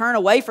I turn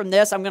away from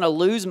this, I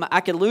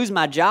could lose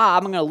my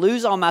job. I'm going to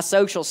lose all my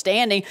social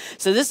standing.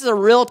 So this is a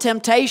real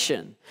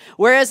temptation.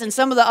 Whereas in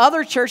some of the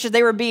other churches,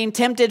 they were being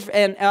tempted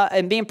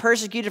and being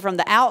persecuted from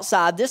the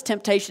outside. This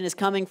temptation is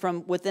coming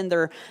from within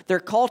their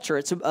culture.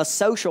 It's a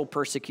social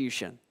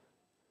persecution.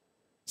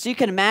 So you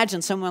can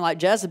imagine someone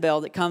like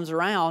Jezebel that comes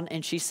around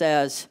and she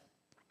says,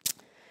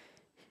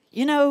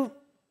 you know,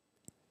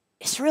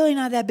 it's really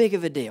not that big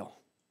of a deal.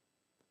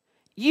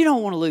 You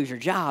don't want to lose your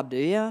job, do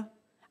you?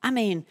 I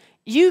mean,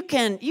 you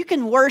can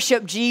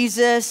worship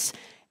Jesus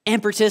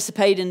and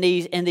participate in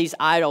these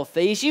idol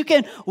feasts. You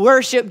can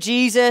worship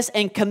Jesus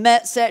and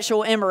commit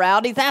sexual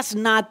immorality. That's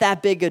not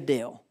that big a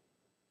deal.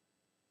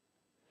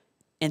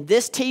 And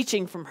this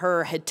teaching from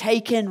her had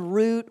taken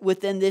root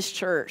within this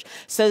church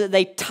so that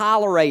they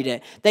tolerate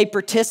it. They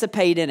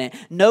participate in it.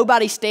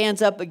 Nobody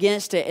stands up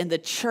against it. And the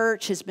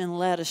church has been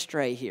led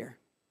astray here.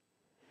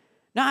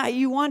 Now,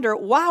 you wonder,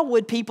 why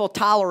would people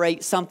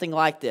tolerate something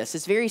like this?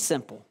 It's very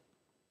simple.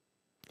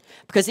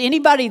 Because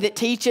anybody that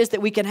teaches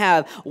that we can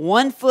have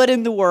one foot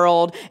in the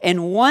world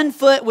and one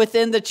foot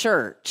within the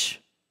church,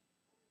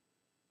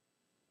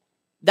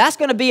 that's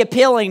going to be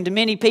appealing to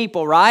many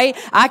people, right?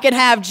 I can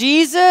have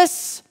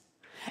Jesus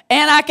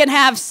and I can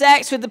have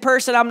sex with the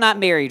person I'm not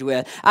married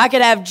with. I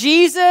can have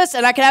Jesus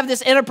and I can have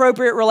this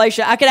inappropriate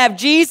relationship. I can have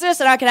Jesus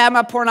and I can have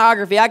my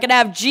pornography. I can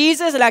have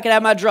Jesus and I can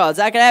have my drugs.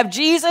 I can have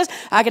Jesus,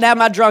 I can have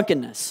my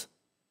drunkenness.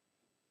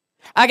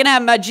 I can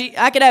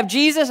have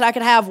Jesus and I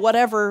can have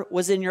whatever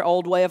was in your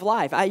old way of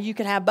life. You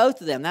can have both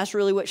of them. That's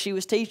really what she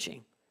was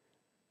teaching.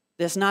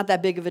 That's not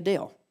that big of a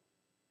deal.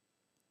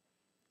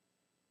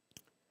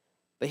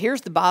 But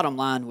here's the bottom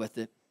line with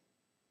it.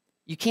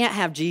 You can't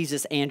have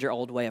Jesus and your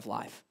old way of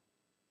life.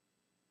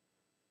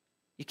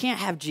 You can't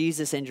have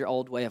Jesus and your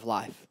old way of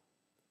life.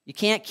 You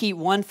can't keep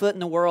one foot in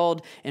the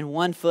world and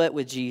one foot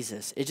with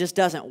Jesus. It just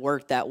doesn't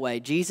work that way.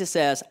 Jesus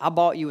says, I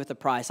bought you with a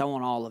price. I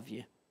want all of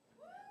you.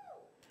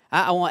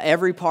 I want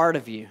every part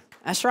of you.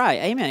 That's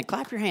right. Amen.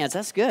 Clap your hands.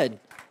 That's good.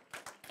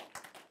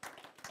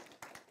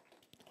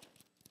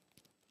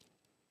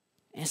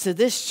 And so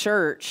this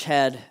church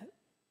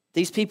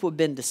these people had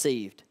been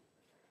deceived.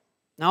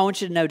 Now I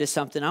want you to notice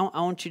something. I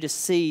want you to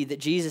see that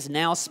Jesus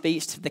now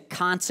speaks to the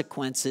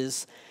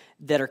consequences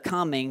that are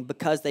coming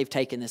because they've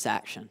taken this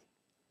action.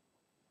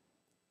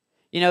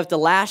 You know, if the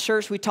last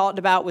church we talked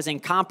about was in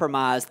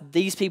compromise,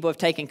 these people have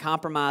taken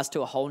compromise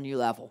to a whole new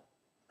level.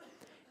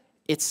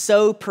 It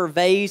so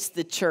pervades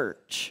the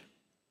church,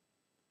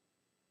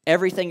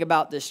 everything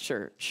about this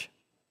church.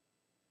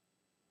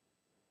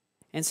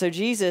 And so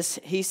Jesus,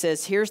 he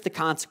says, here's the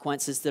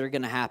consequences that are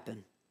going to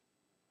happen.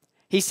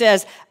 He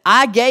says,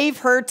 I gave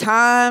her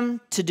time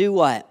to do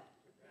what?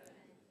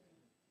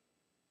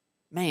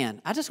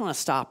 Man, I just want to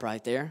stop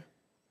right there.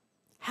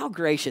 How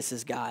gracious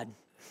is God?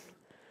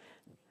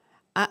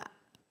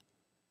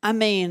 I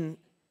mean,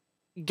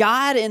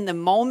 God, in the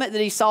moment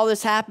that he saw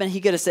this happen,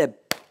 he could have said,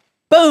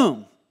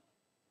 boom,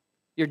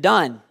 you're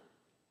done.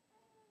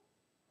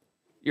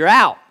 You're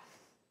out.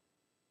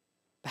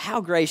 But how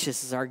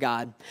gracious is our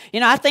God? You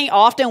know, I think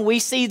often we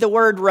see the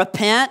word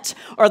repent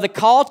or the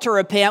call to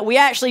repent. We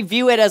actually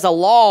view it as a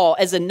law,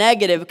 as a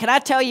negative. Can I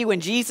tell you,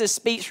 when Jesus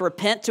speaks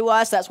repent to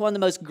us, that's one of the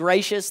most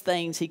gracious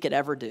things he could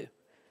ever do.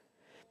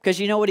 Because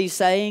you know what he's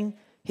saying?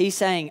 He's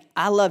saying,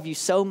 I love you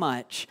so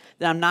much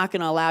that I'm not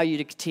going to allow you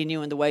to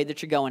continue in the way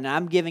that you're going. And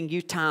I'm giving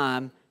you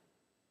time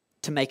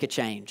to make a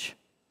change.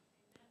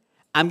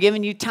 I'm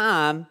giving you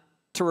time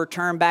to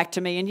return back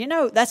to me. And you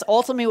know, that's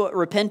ultimately what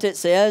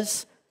repentance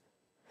is.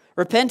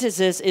 Repentance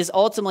is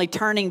ultimately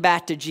turning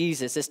back to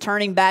Jesus. It's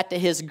turning back to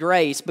his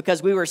grace,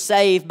 because we were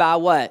saved by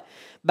what?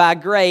 By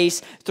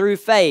grace through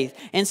faith.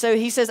 And so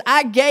he says,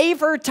 I gave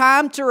her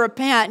time to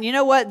repent. And you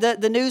know what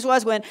the news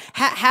was?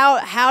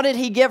 How did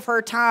he give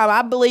her time?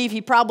 I believe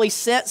he probably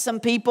sent some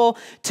people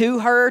to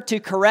her to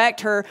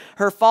correct her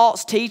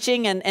false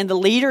teaching. And the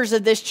leaders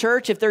of this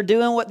church, if they're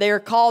doing what they are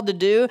called to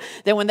do,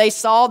 then when they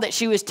saw that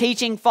she was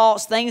teaching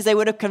false things, they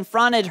would have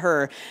confronted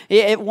her.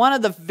 One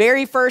of the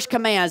very first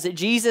commands that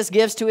Jesus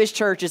gives to his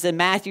church is in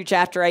Matthew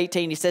chapter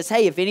 18. He says,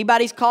 hey, if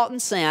anybody's caught in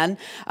sin,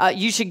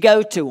 you should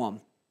go to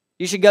them.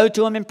 You should go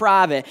to them in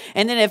private.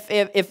 And then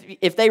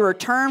if they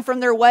return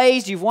from their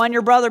ways, you've won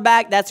your brother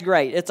back, that's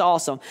great. It's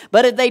awesome.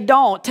 But if they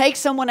don't, take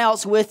someone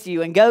else with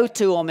you and go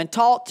to them and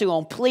talk to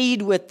them,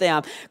 plead with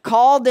them,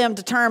 call them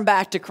to turn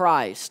back to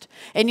Christ.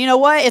 And you know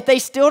what? If they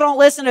still don't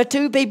listen to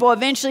two people,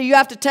 eventually you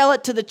have to tell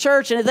it to the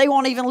church. And if they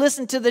won't even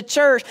listen to the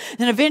church,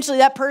 then eventually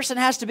that person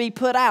has to be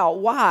put out.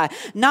 Why?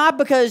 Not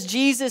because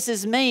Jesus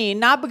is mean,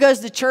 not because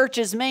the church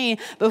is mean,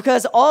 but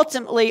because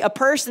ultimately a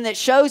person that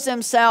shows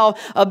themselves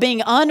of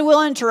being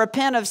unwilling to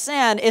repent of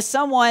sin is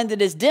someone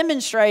that is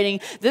demonstrating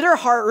that their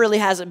heart really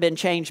hasn't been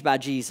changed by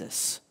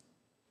Jesus.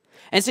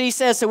 And so he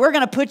says, so we're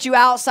going to put you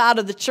outside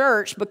of the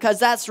church because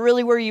that's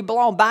really where you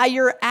belong. By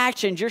your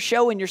actions, you're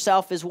showing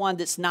yourself as one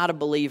that's not a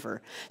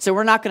believer. So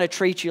we're not going to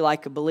treat you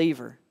like a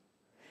believer.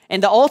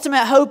 And the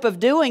ultimate hope of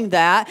doing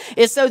that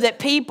is so that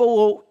people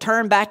will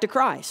turn back to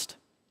Christ.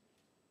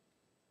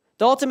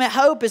 The ultimate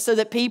hope is so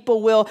that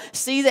people will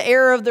see the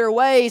error of their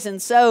ways.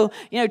 And so,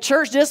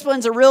 church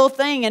discipline's a real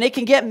thing, and it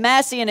can get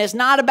messy, and it's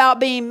not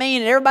about being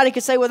mean. And everybody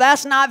can say, well,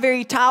 that's not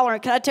very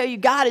tolerant. Can I tell you,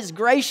 God is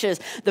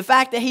gracious. The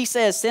fact that he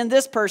says, send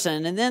this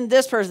person, and then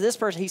this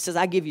person, he says,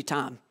 I give you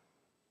time.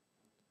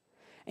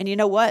 And you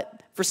know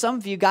what? For some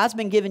of you, God's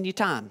been giving you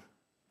time.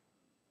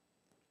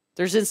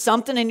 There's been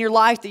something in your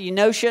life that you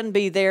know shouldn't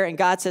be there, and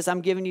God says, I'm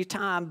giving you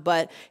time.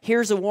 But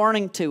here's a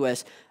warning to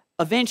us.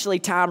 Eventually,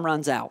 time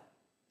runs out.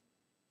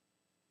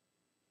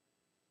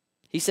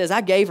 He says,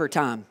 I gave her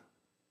time.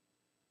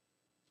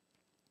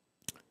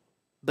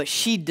 But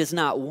she does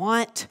not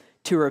want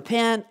to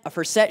repent of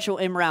her sexual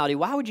immorality.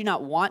 Why would you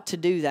not want to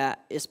do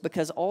that? It's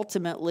because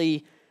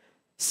ultimately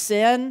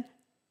sin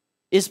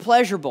is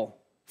pleasurable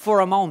for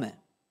a moment.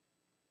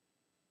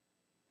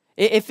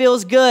 It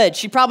feels good.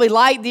 She probably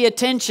liked the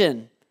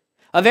attention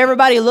of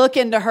everybody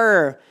looking to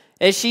her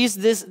as she's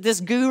this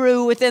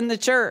guru within the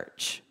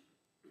church.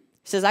 He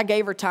says, I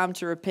gave her time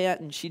to repent,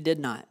 and she did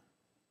not.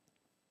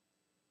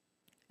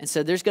 And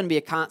so there's going to be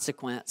a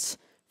consequence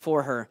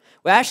for her.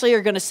 We actually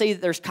are going to see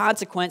that there's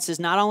consequences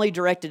not only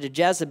directed to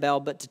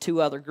Jezebel, but to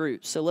two other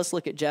groups. So let's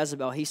look at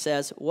Jezebel. He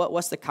says,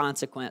 what's the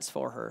consequence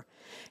for her?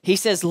 He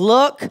says,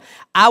 look,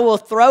 I will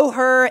throw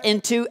her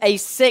into a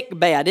sick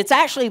bed. It's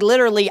actually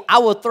literally, I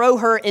will throw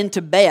her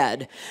into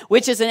bed,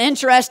 which is an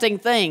interesting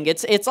thing.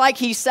 It's like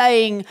he's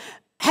saying,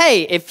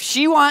 hey, if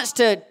she wants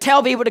to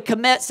tell people to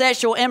commit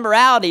sexual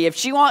immorality, if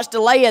she wants to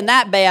lay in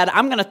that bed,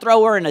 I'm going to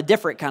throw her in a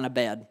different kind of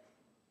bed.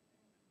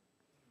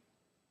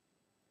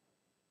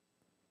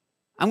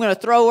 I'm going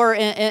to throw her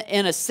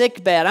in a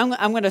sick bed.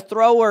 I'm going to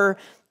throw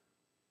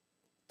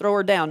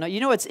her down. Now, you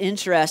know what's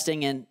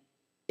interesting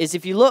is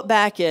if you look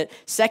back at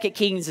 2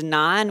 Kings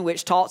 9,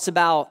 which talks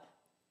about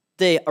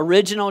the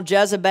original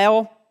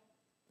Jezebel,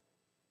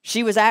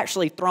 she was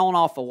actually thrown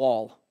off a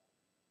wall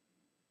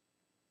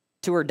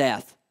to her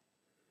death.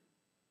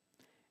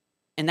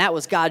 And that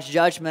was God's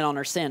judgment on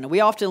her sin.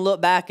 We often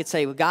look back and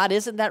say, well, God,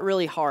 isn't that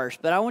really harsh?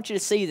 But I want you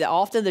to see that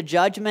often the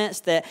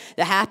judgments that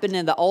happen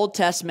in the Old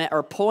Testament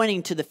are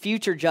pointing to the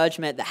future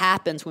judgment that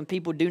happens when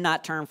people do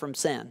not turn from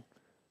sin.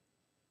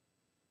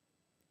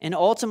 And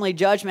ultimately,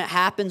 judgment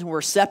happens when we're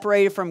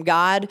separated from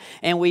God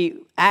and we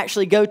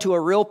actually go to a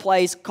real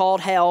place called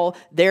hell,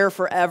 there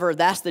forever.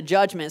 That's the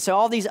judgment. So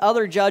all these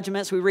other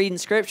judgments we read in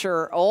Scripture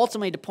are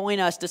ultimately to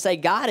point us to say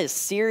God is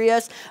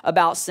serious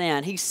about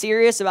sin. He's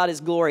serious about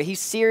His glory. He's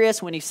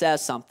serious when He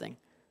says something.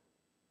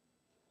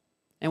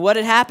 And what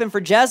had happened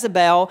for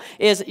Jezebel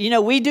is,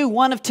 we do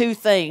one of two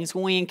things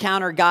when we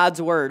encounter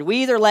God's Word. We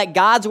either let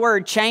God's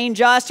Word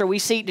change us or we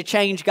seek to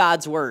change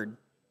God's Word.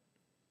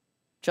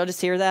 Did y'all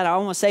just hear that? I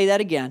want to say that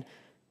again.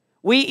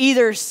 We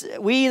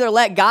either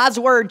let God's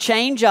Word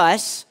change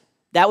us,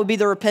 that would be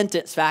the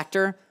repentance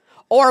factor,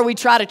 or we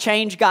try to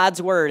change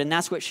God's Word, and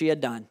that's what she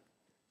had done.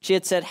 She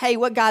had said, hey,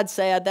 what God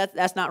said,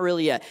 that's not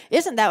really it.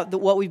 Isn't that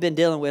what we've been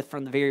dealing with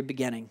from the very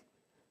beginning?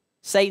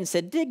 Satan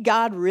said, did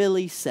God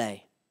really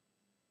say?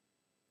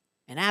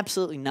 And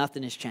absolutely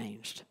nothing has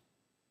changed.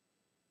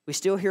 We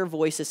still hear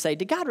voices say,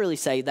 did God really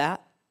say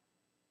that?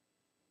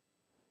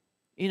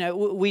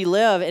 We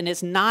live, and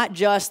it's not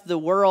just the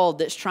world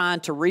that's trying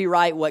to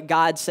rewrite what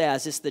God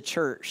says. It's the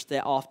church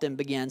that often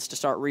begins to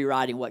start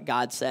rewriting what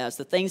God says.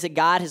 The things that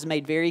God has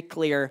made very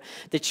clear,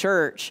 the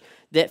church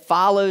that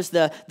follows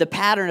the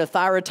pattern of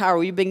Thyatira,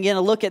 we begin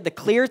to look at the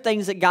clear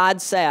things that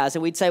God says,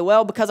 and we'd say,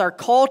 well, because our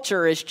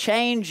culture is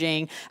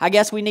changing, I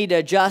guess we need to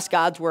adjust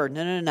God's Word.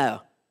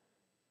 No.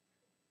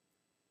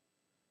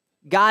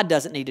 God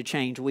doesn't need to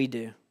change, we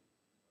do.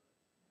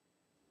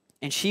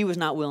 And she was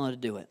not willing to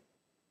do it.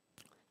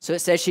 So it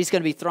says she's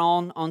going to be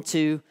thrown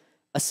onto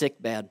a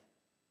sick bed.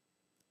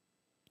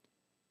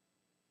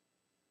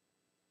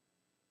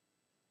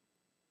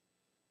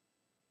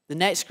 The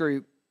next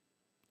group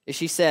is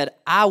he says,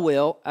 I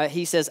will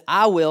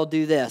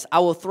do this. I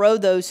will throw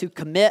those who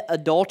commit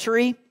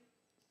adultery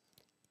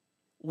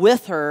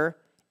with her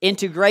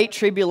into great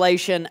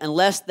tribulation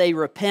unless they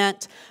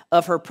repent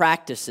of her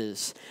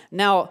practices.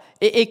 Now,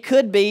 it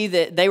could be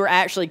that they were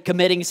actually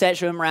committing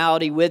sexual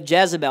immorality with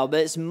Jezebel, but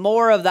it's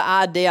more of the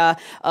idea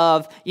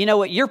of, you know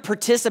what, you're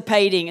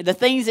participating. The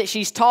things that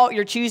she's taught,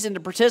 you're choosing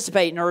to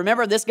participate. Now,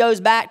 remember, this goes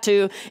back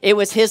to, it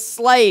was his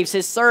slaves,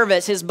 his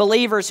servants, his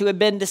believers who had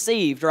been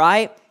deceived,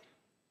 right?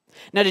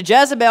 Now, to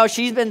Jezebel,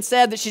 she's been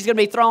said that she's going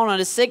to be thrown on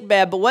a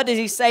sickbed, but what does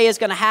he say is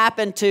going to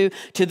happen to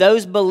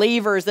those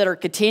believers that are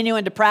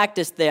continuing to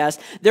practice this?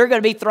 They're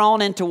going to be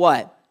thrown into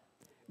what?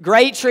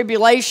 Great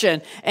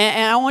tribulation.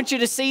 And I want you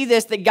to see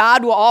this, that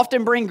God will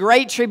often bring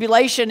great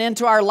tribulation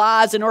into our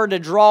lives in order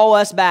to draw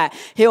us back.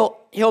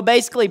 He'll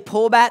basically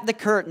pull back the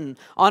curtain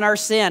on our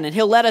sin, and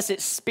He'll let us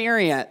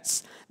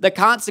experience the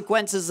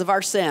consequences of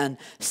our sin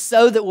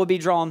so that we'll be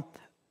drawn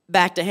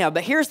back to Him.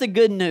 But here's the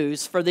good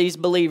news for these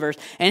believers.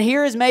 And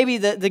here is maybe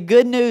the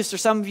good news for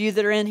some of you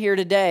that are in here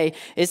today,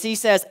 is He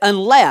says,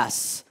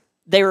 unless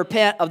they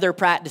repent of their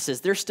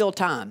practices, there's still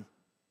time.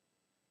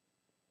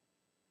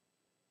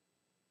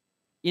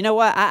 You know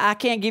what? I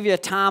can't give you a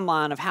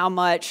timeline of how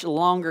much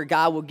longer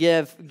God will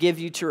give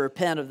you to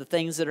repent of the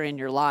things that are in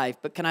your life.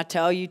 But can I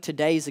tell you,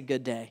 today's a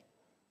good day.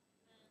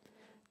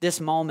 This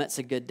moment's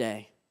a good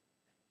day.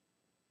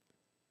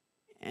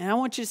 And I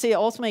want you to see,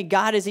 ultimately,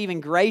 God is even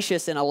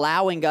gracious in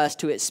allowing us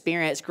to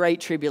experience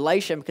great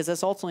tribulation because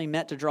that's ultimately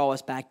meant to draw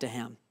us back to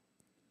Him.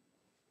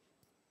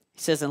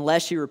 He says,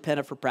 unless you repent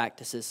of her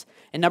practices.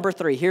 And number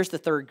 3, here's the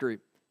third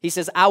group. He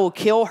says, I will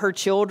kill her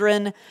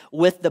children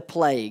with the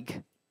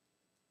plague.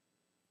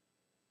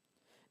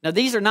 Now,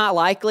 these are not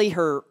likely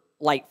her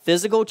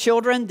physical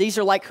children. These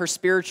are like her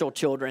spiritual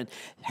children.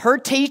 Her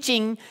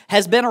teaching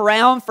has been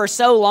around for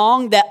so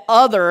long that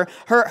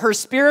her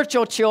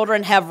spiritual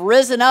children have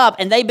risen up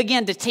and they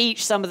begin to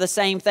teach some of the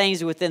same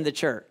things within the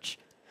church.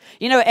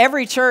 You know,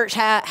 every church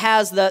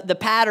has the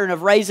pattern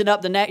of raising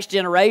up the next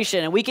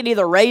generation. And we can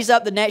either raise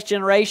up the next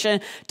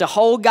generation to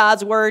hold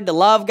God's word, to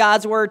love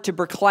God's word, to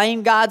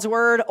proclaim God's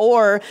word,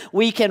 or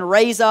we can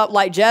raise up,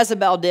 like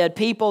Jezebel did,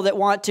 people that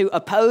want to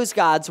oppose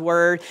God's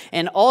word.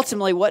 And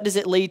ultimately, what does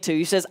it lead to?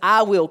 He says,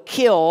 I will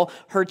kill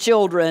her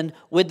children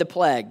with the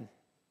plague.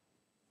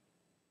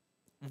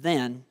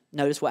 Then,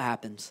 notice what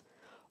happens.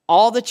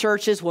 All the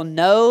churches will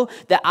know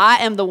that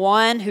I am the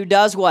one who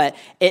does what?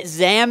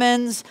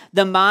 Examines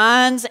the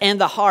minds and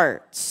the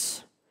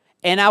hearts.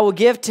 And I will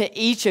give to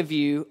each of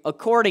you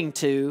according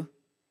to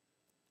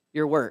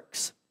your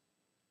works.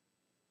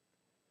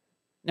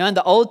 Now in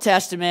the Old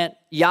Testament,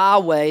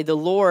 Yahweh, the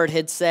Lord,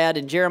 had said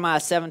in Jeremiah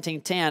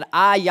 17:10,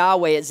 I,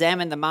 Yahweh,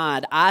 examine the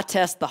mind. I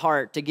test the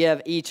heart to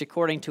give each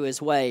according to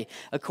his way,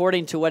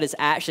 according to what his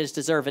actions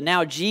deserve. And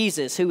now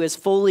Jesus, who is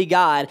fully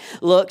God,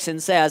 looks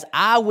and says,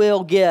 I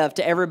will give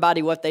to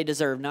everybody what they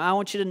deserve. Now I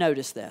want you to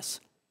notice this.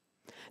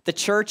 The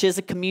church is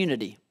a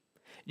community.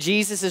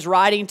 Jesus is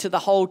writing to the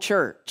whole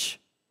church.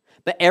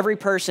 But every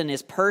person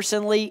is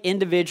personally,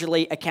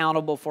 individually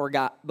accountable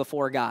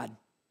before God.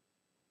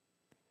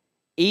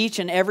 Each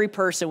and every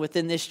person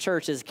within this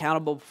church is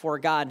accountable before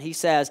God. And he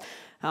says,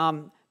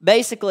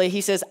 basically,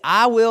 he says,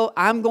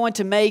 I'm going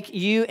to make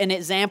you an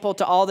example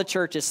to all the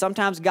churches.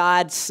 Sometimes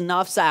God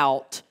snuffs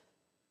out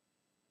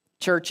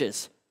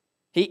churches.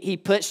 He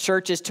puts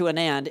churches to an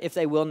end if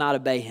they will not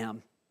obey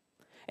Him.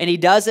 And He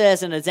does it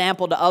as an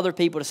example to other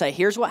people to say,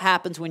 here's what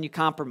happens when you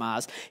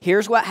compromise.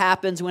 Here's what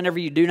happens whenever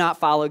you do not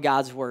follow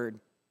God's word.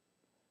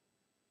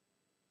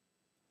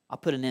 I'll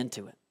put an end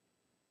to it.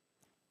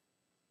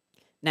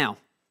 Now,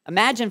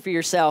 imagine for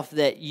yourself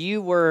that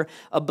you were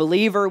a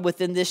believer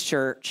within this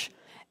church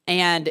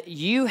and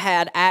you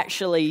had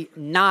actually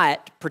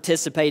not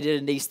participated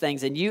in these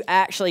things and you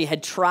actually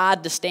had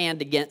tried to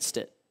stand against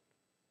it.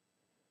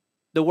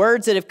 The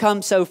words that have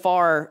come so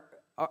far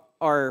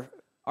are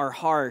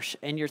harsh,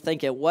 and you're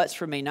thinking, what's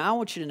for me? Now I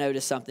want you to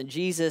notice something.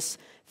 Jesus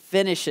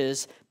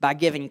finishes by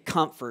giving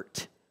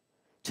comfort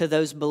to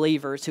those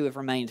believers who have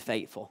remained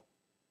faithful.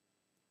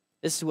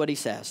 This is what He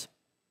says.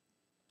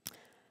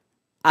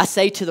 I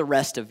say to the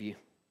rest of you,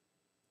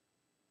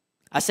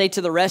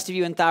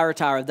 in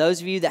Thyatira,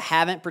 those of you that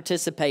haven't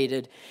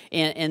participated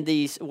in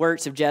these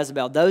works of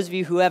Jezebel, those of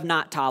you who have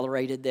not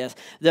tolerated this,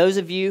 those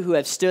of you who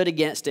have stood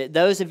against it,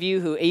 those of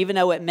you who, even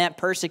though it meant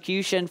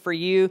persecution for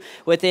you,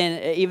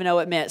 even though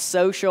it meant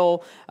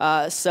social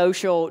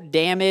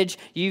damage,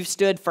 you've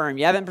stood firm.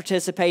 You haven't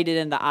participated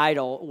in the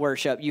idol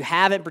worship. You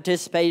haven't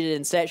participated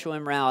in sexual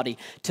immorality.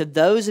 To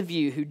those of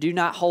you who do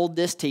not hold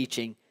this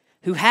teaching,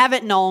 who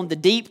haven't known the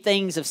deep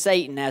things of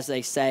Satan, as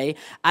they say,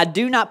 I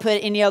do not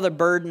put any other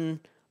burden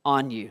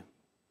on you.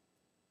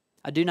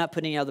 I do not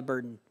put any other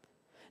burden.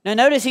 Now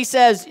notice he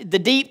says the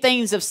deep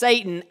things of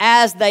Satan,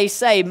 as they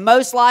say.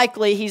 Most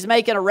likely he's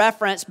making a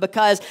reference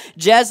because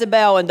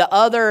Jezebel and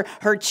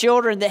her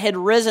children that had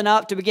risen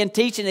up to begin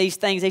teaching these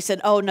things, they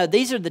said, oh no,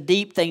 these are the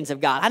deep things of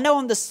God. I know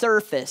on the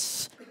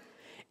surface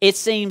it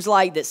seems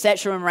like that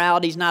sexual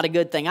immorality is not a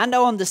good thing. I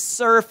know on the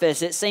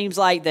surface it seems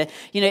like that,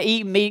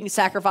 eat meat and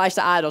sacrifice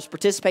to idols,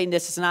 participate in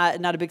this is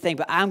not a big thing,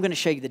 but I'm going to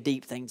show you the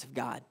deep things of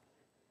God.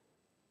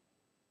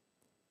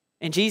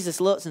 And Jesus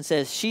looks and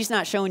says, she's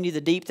not showing you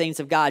the deep things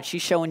of God.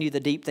 She's showing you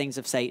the deep things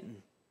of Satan.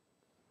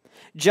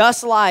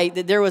 Just like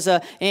that there was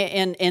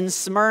in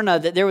Smyrna,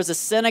 that there was a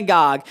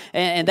synagogue,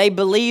 and they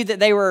believed that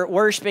they were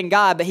worshiping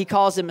God, but he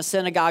calls them a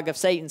synagogue of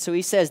Satan. So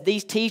he says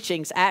these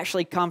teachings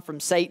actually come from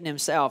Satan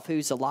himself,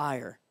 who's a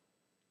liar.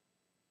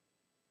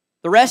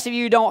 The rest of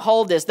you don't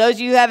hold this. Those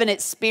of you who haven't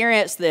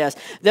experienced this,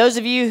 those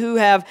of you who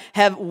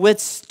have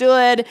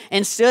withstood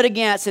and stood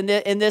against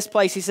in this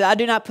place, he said, I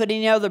do not put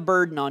any other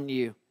burden on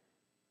you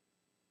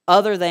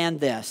other than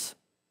this.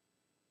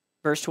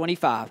 Verse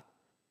 25,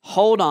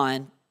 hold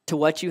on to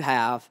what you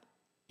have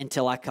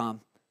until I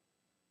come.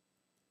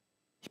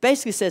 He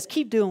basically says,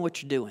 keep doing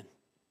what you're doing.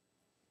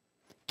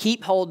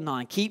 Keep holding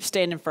on. Keep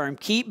standing firm.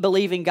 Keep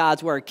believing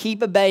God's word.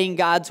 Keep obeying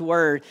God's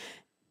word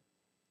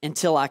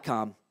until I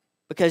come.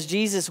 Because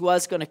Jesus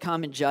was going to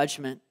come in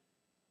judgment.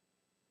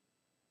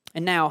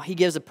 And now he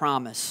gives a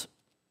promise.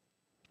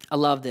 I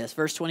love this.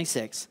 Verse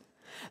 26.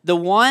 The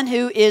one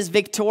who is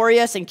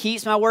victorious and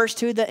keeps my words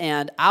to the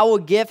end, I will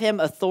give him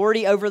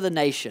authority over the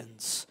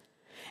nations.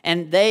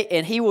 And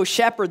he will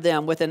shepherd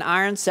them with an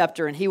iron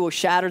scepter, and he will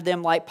shatter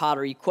them like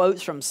pottery. He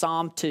quotes from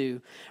Psalm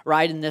 2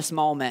 right in this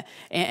moment.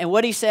 And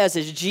what he says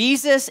is,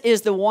 Jesus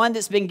is the one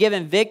that's been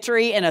given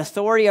victory and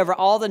authority over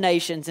all the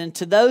nations. And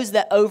to those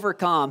that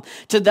overcome,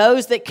 to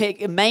those that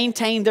can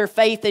maintain their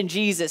faith in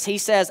Jesus, he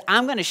says,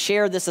 I'm going to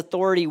share this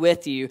authority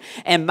with you.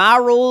 And my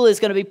rule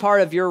is going to be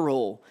part of your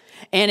rule.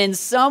 And in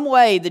some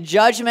way, the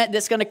judgment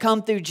that's going to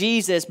come through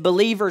Jesus,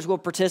 believers will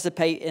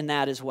participate in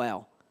that as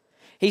well.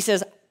 He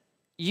says,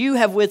 you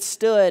have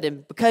withstood,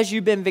 and because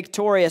you've been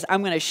victorious,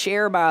 I'm going to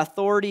share my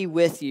authority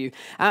with you.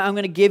 I'm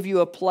going to give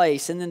you a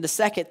place. And then the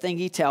second thing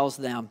he tells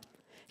them,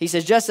 he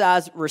says, just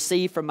as I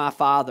received from my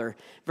Father.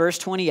 Verse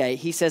 28,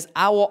 he says,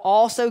 I will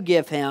also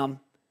give him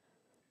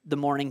the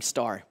morning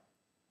star.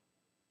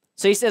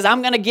 So he says,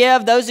 I'm going to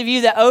give those of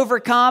you that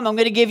overcome, I'm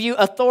going to give you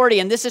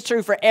authority. And this is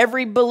true for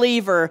every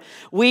believer.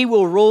 We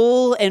will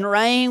rule and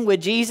reign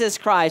with Jesus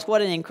Christ.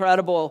 What an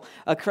incredible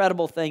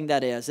thing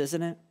that is,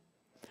 isn't it?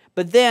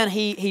 But then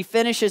he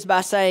finishes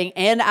by saying,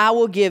 and I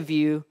will give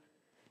you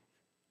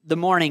the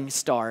morning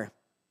star.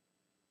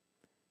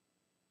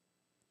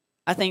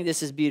 I think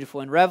this is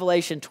beautiful. In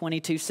Revelation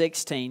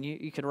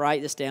 22:16, you can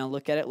write this down,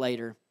 look at it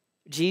later.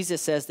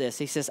 Jesus says this.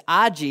 He says,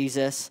 I,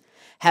 Jesus,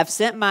 have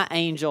sent my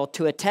angel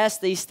to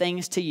attest these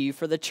things to you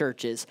for the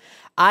churches.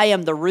 I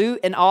am the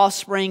root and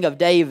offspring of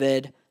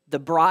David, the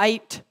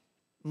bright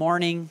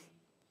morning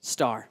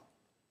star.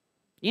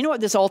 You know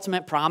what this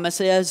ultimate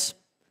promise is?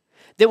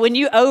 That when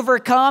you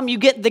overcome, you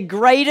get the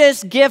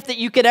greatest gift that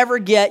you could ever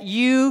get.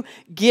 You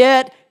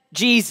get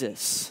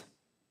Jesus.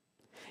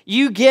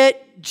 You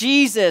get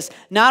Jesus,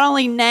 not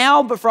only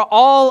now, but for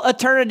all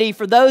eternity,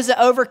 for those that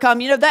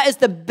overcome. You know, that is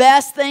the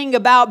best thing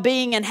about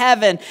being in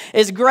heaven.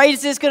 As great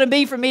as it's going to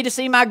be for me to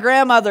see my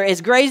grandmother,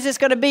 as great as it's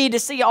going to be to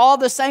see all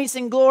the saints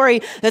in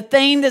glory, the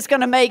thing that's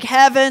going to make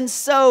heaven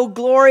so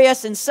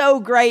glorious and so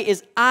great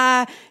is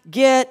I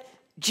get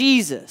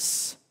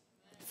Jesus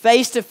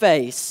face to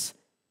face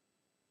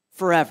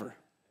forever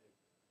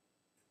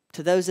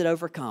to those that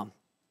overcome.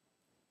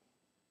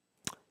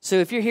 So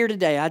if you're here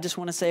today, I just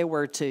want to say a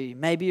word to you.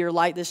 Maybe you're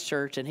like this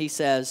church and he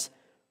says,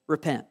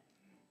 repent.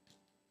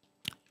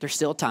 There's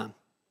still time.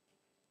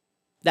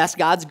 That's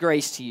God's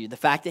grace to you. The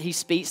fact that he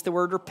speaks the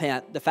word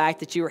repent, the fact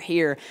that you are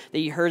here, that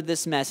you heard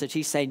this message,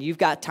 he's saying you've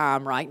got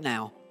time right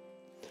now.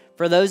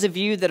 For those of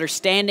you that are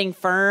standing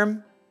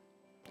firm,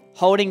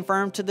 holding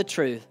firm to the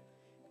truth,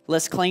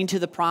 let's cling to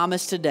the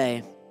promise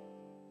today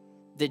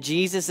that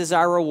Jesus is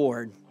our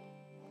reward,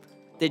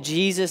 that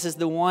Jesus is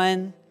the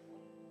one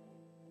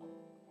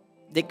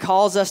that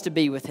calls us to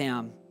be with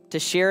him, to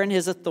share in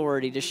his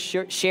authority, to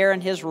share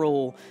in his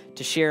rule,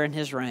 to share in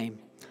his reign.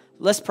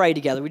 Let's pray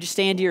together. Would you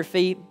stand to your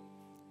feet?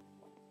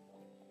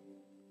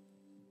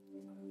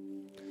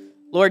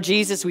 Lord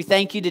Jesus, we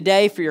thank you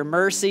today for your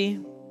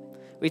mercy.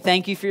 We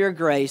thank you for your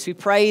grace. We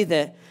pray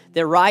that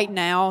right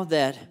now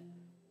that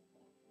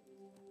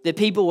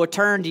people will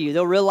turn to you.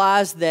 They'll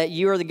realize that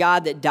you are the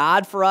God that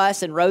died for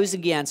us and rose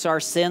again so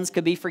our sins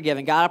could be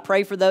forgiven. God, I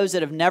pray for those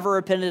that have never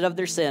repented of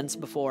their sins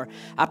before.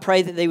 I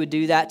pray that they would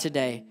do that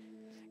today.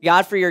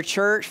 God, for your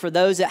church, for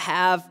those that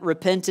have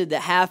repented,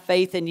 that have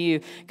faith in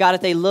you. God,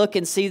 if they look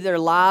and see their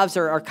lives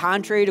are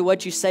contrary to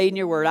what you say in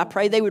your word, I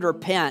pray they would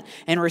repent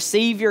and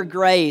receive your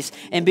grace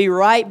and be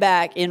right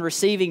back in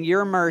receiving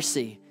your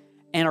mercy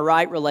and a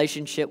right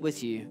relationship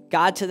with you.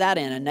 God, to that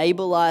end,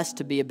 enable us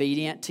to be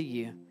obedient to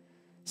you,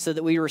 so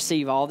that we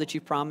receive all that you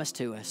promised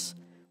to us.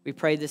 We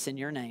pray this in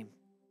your name.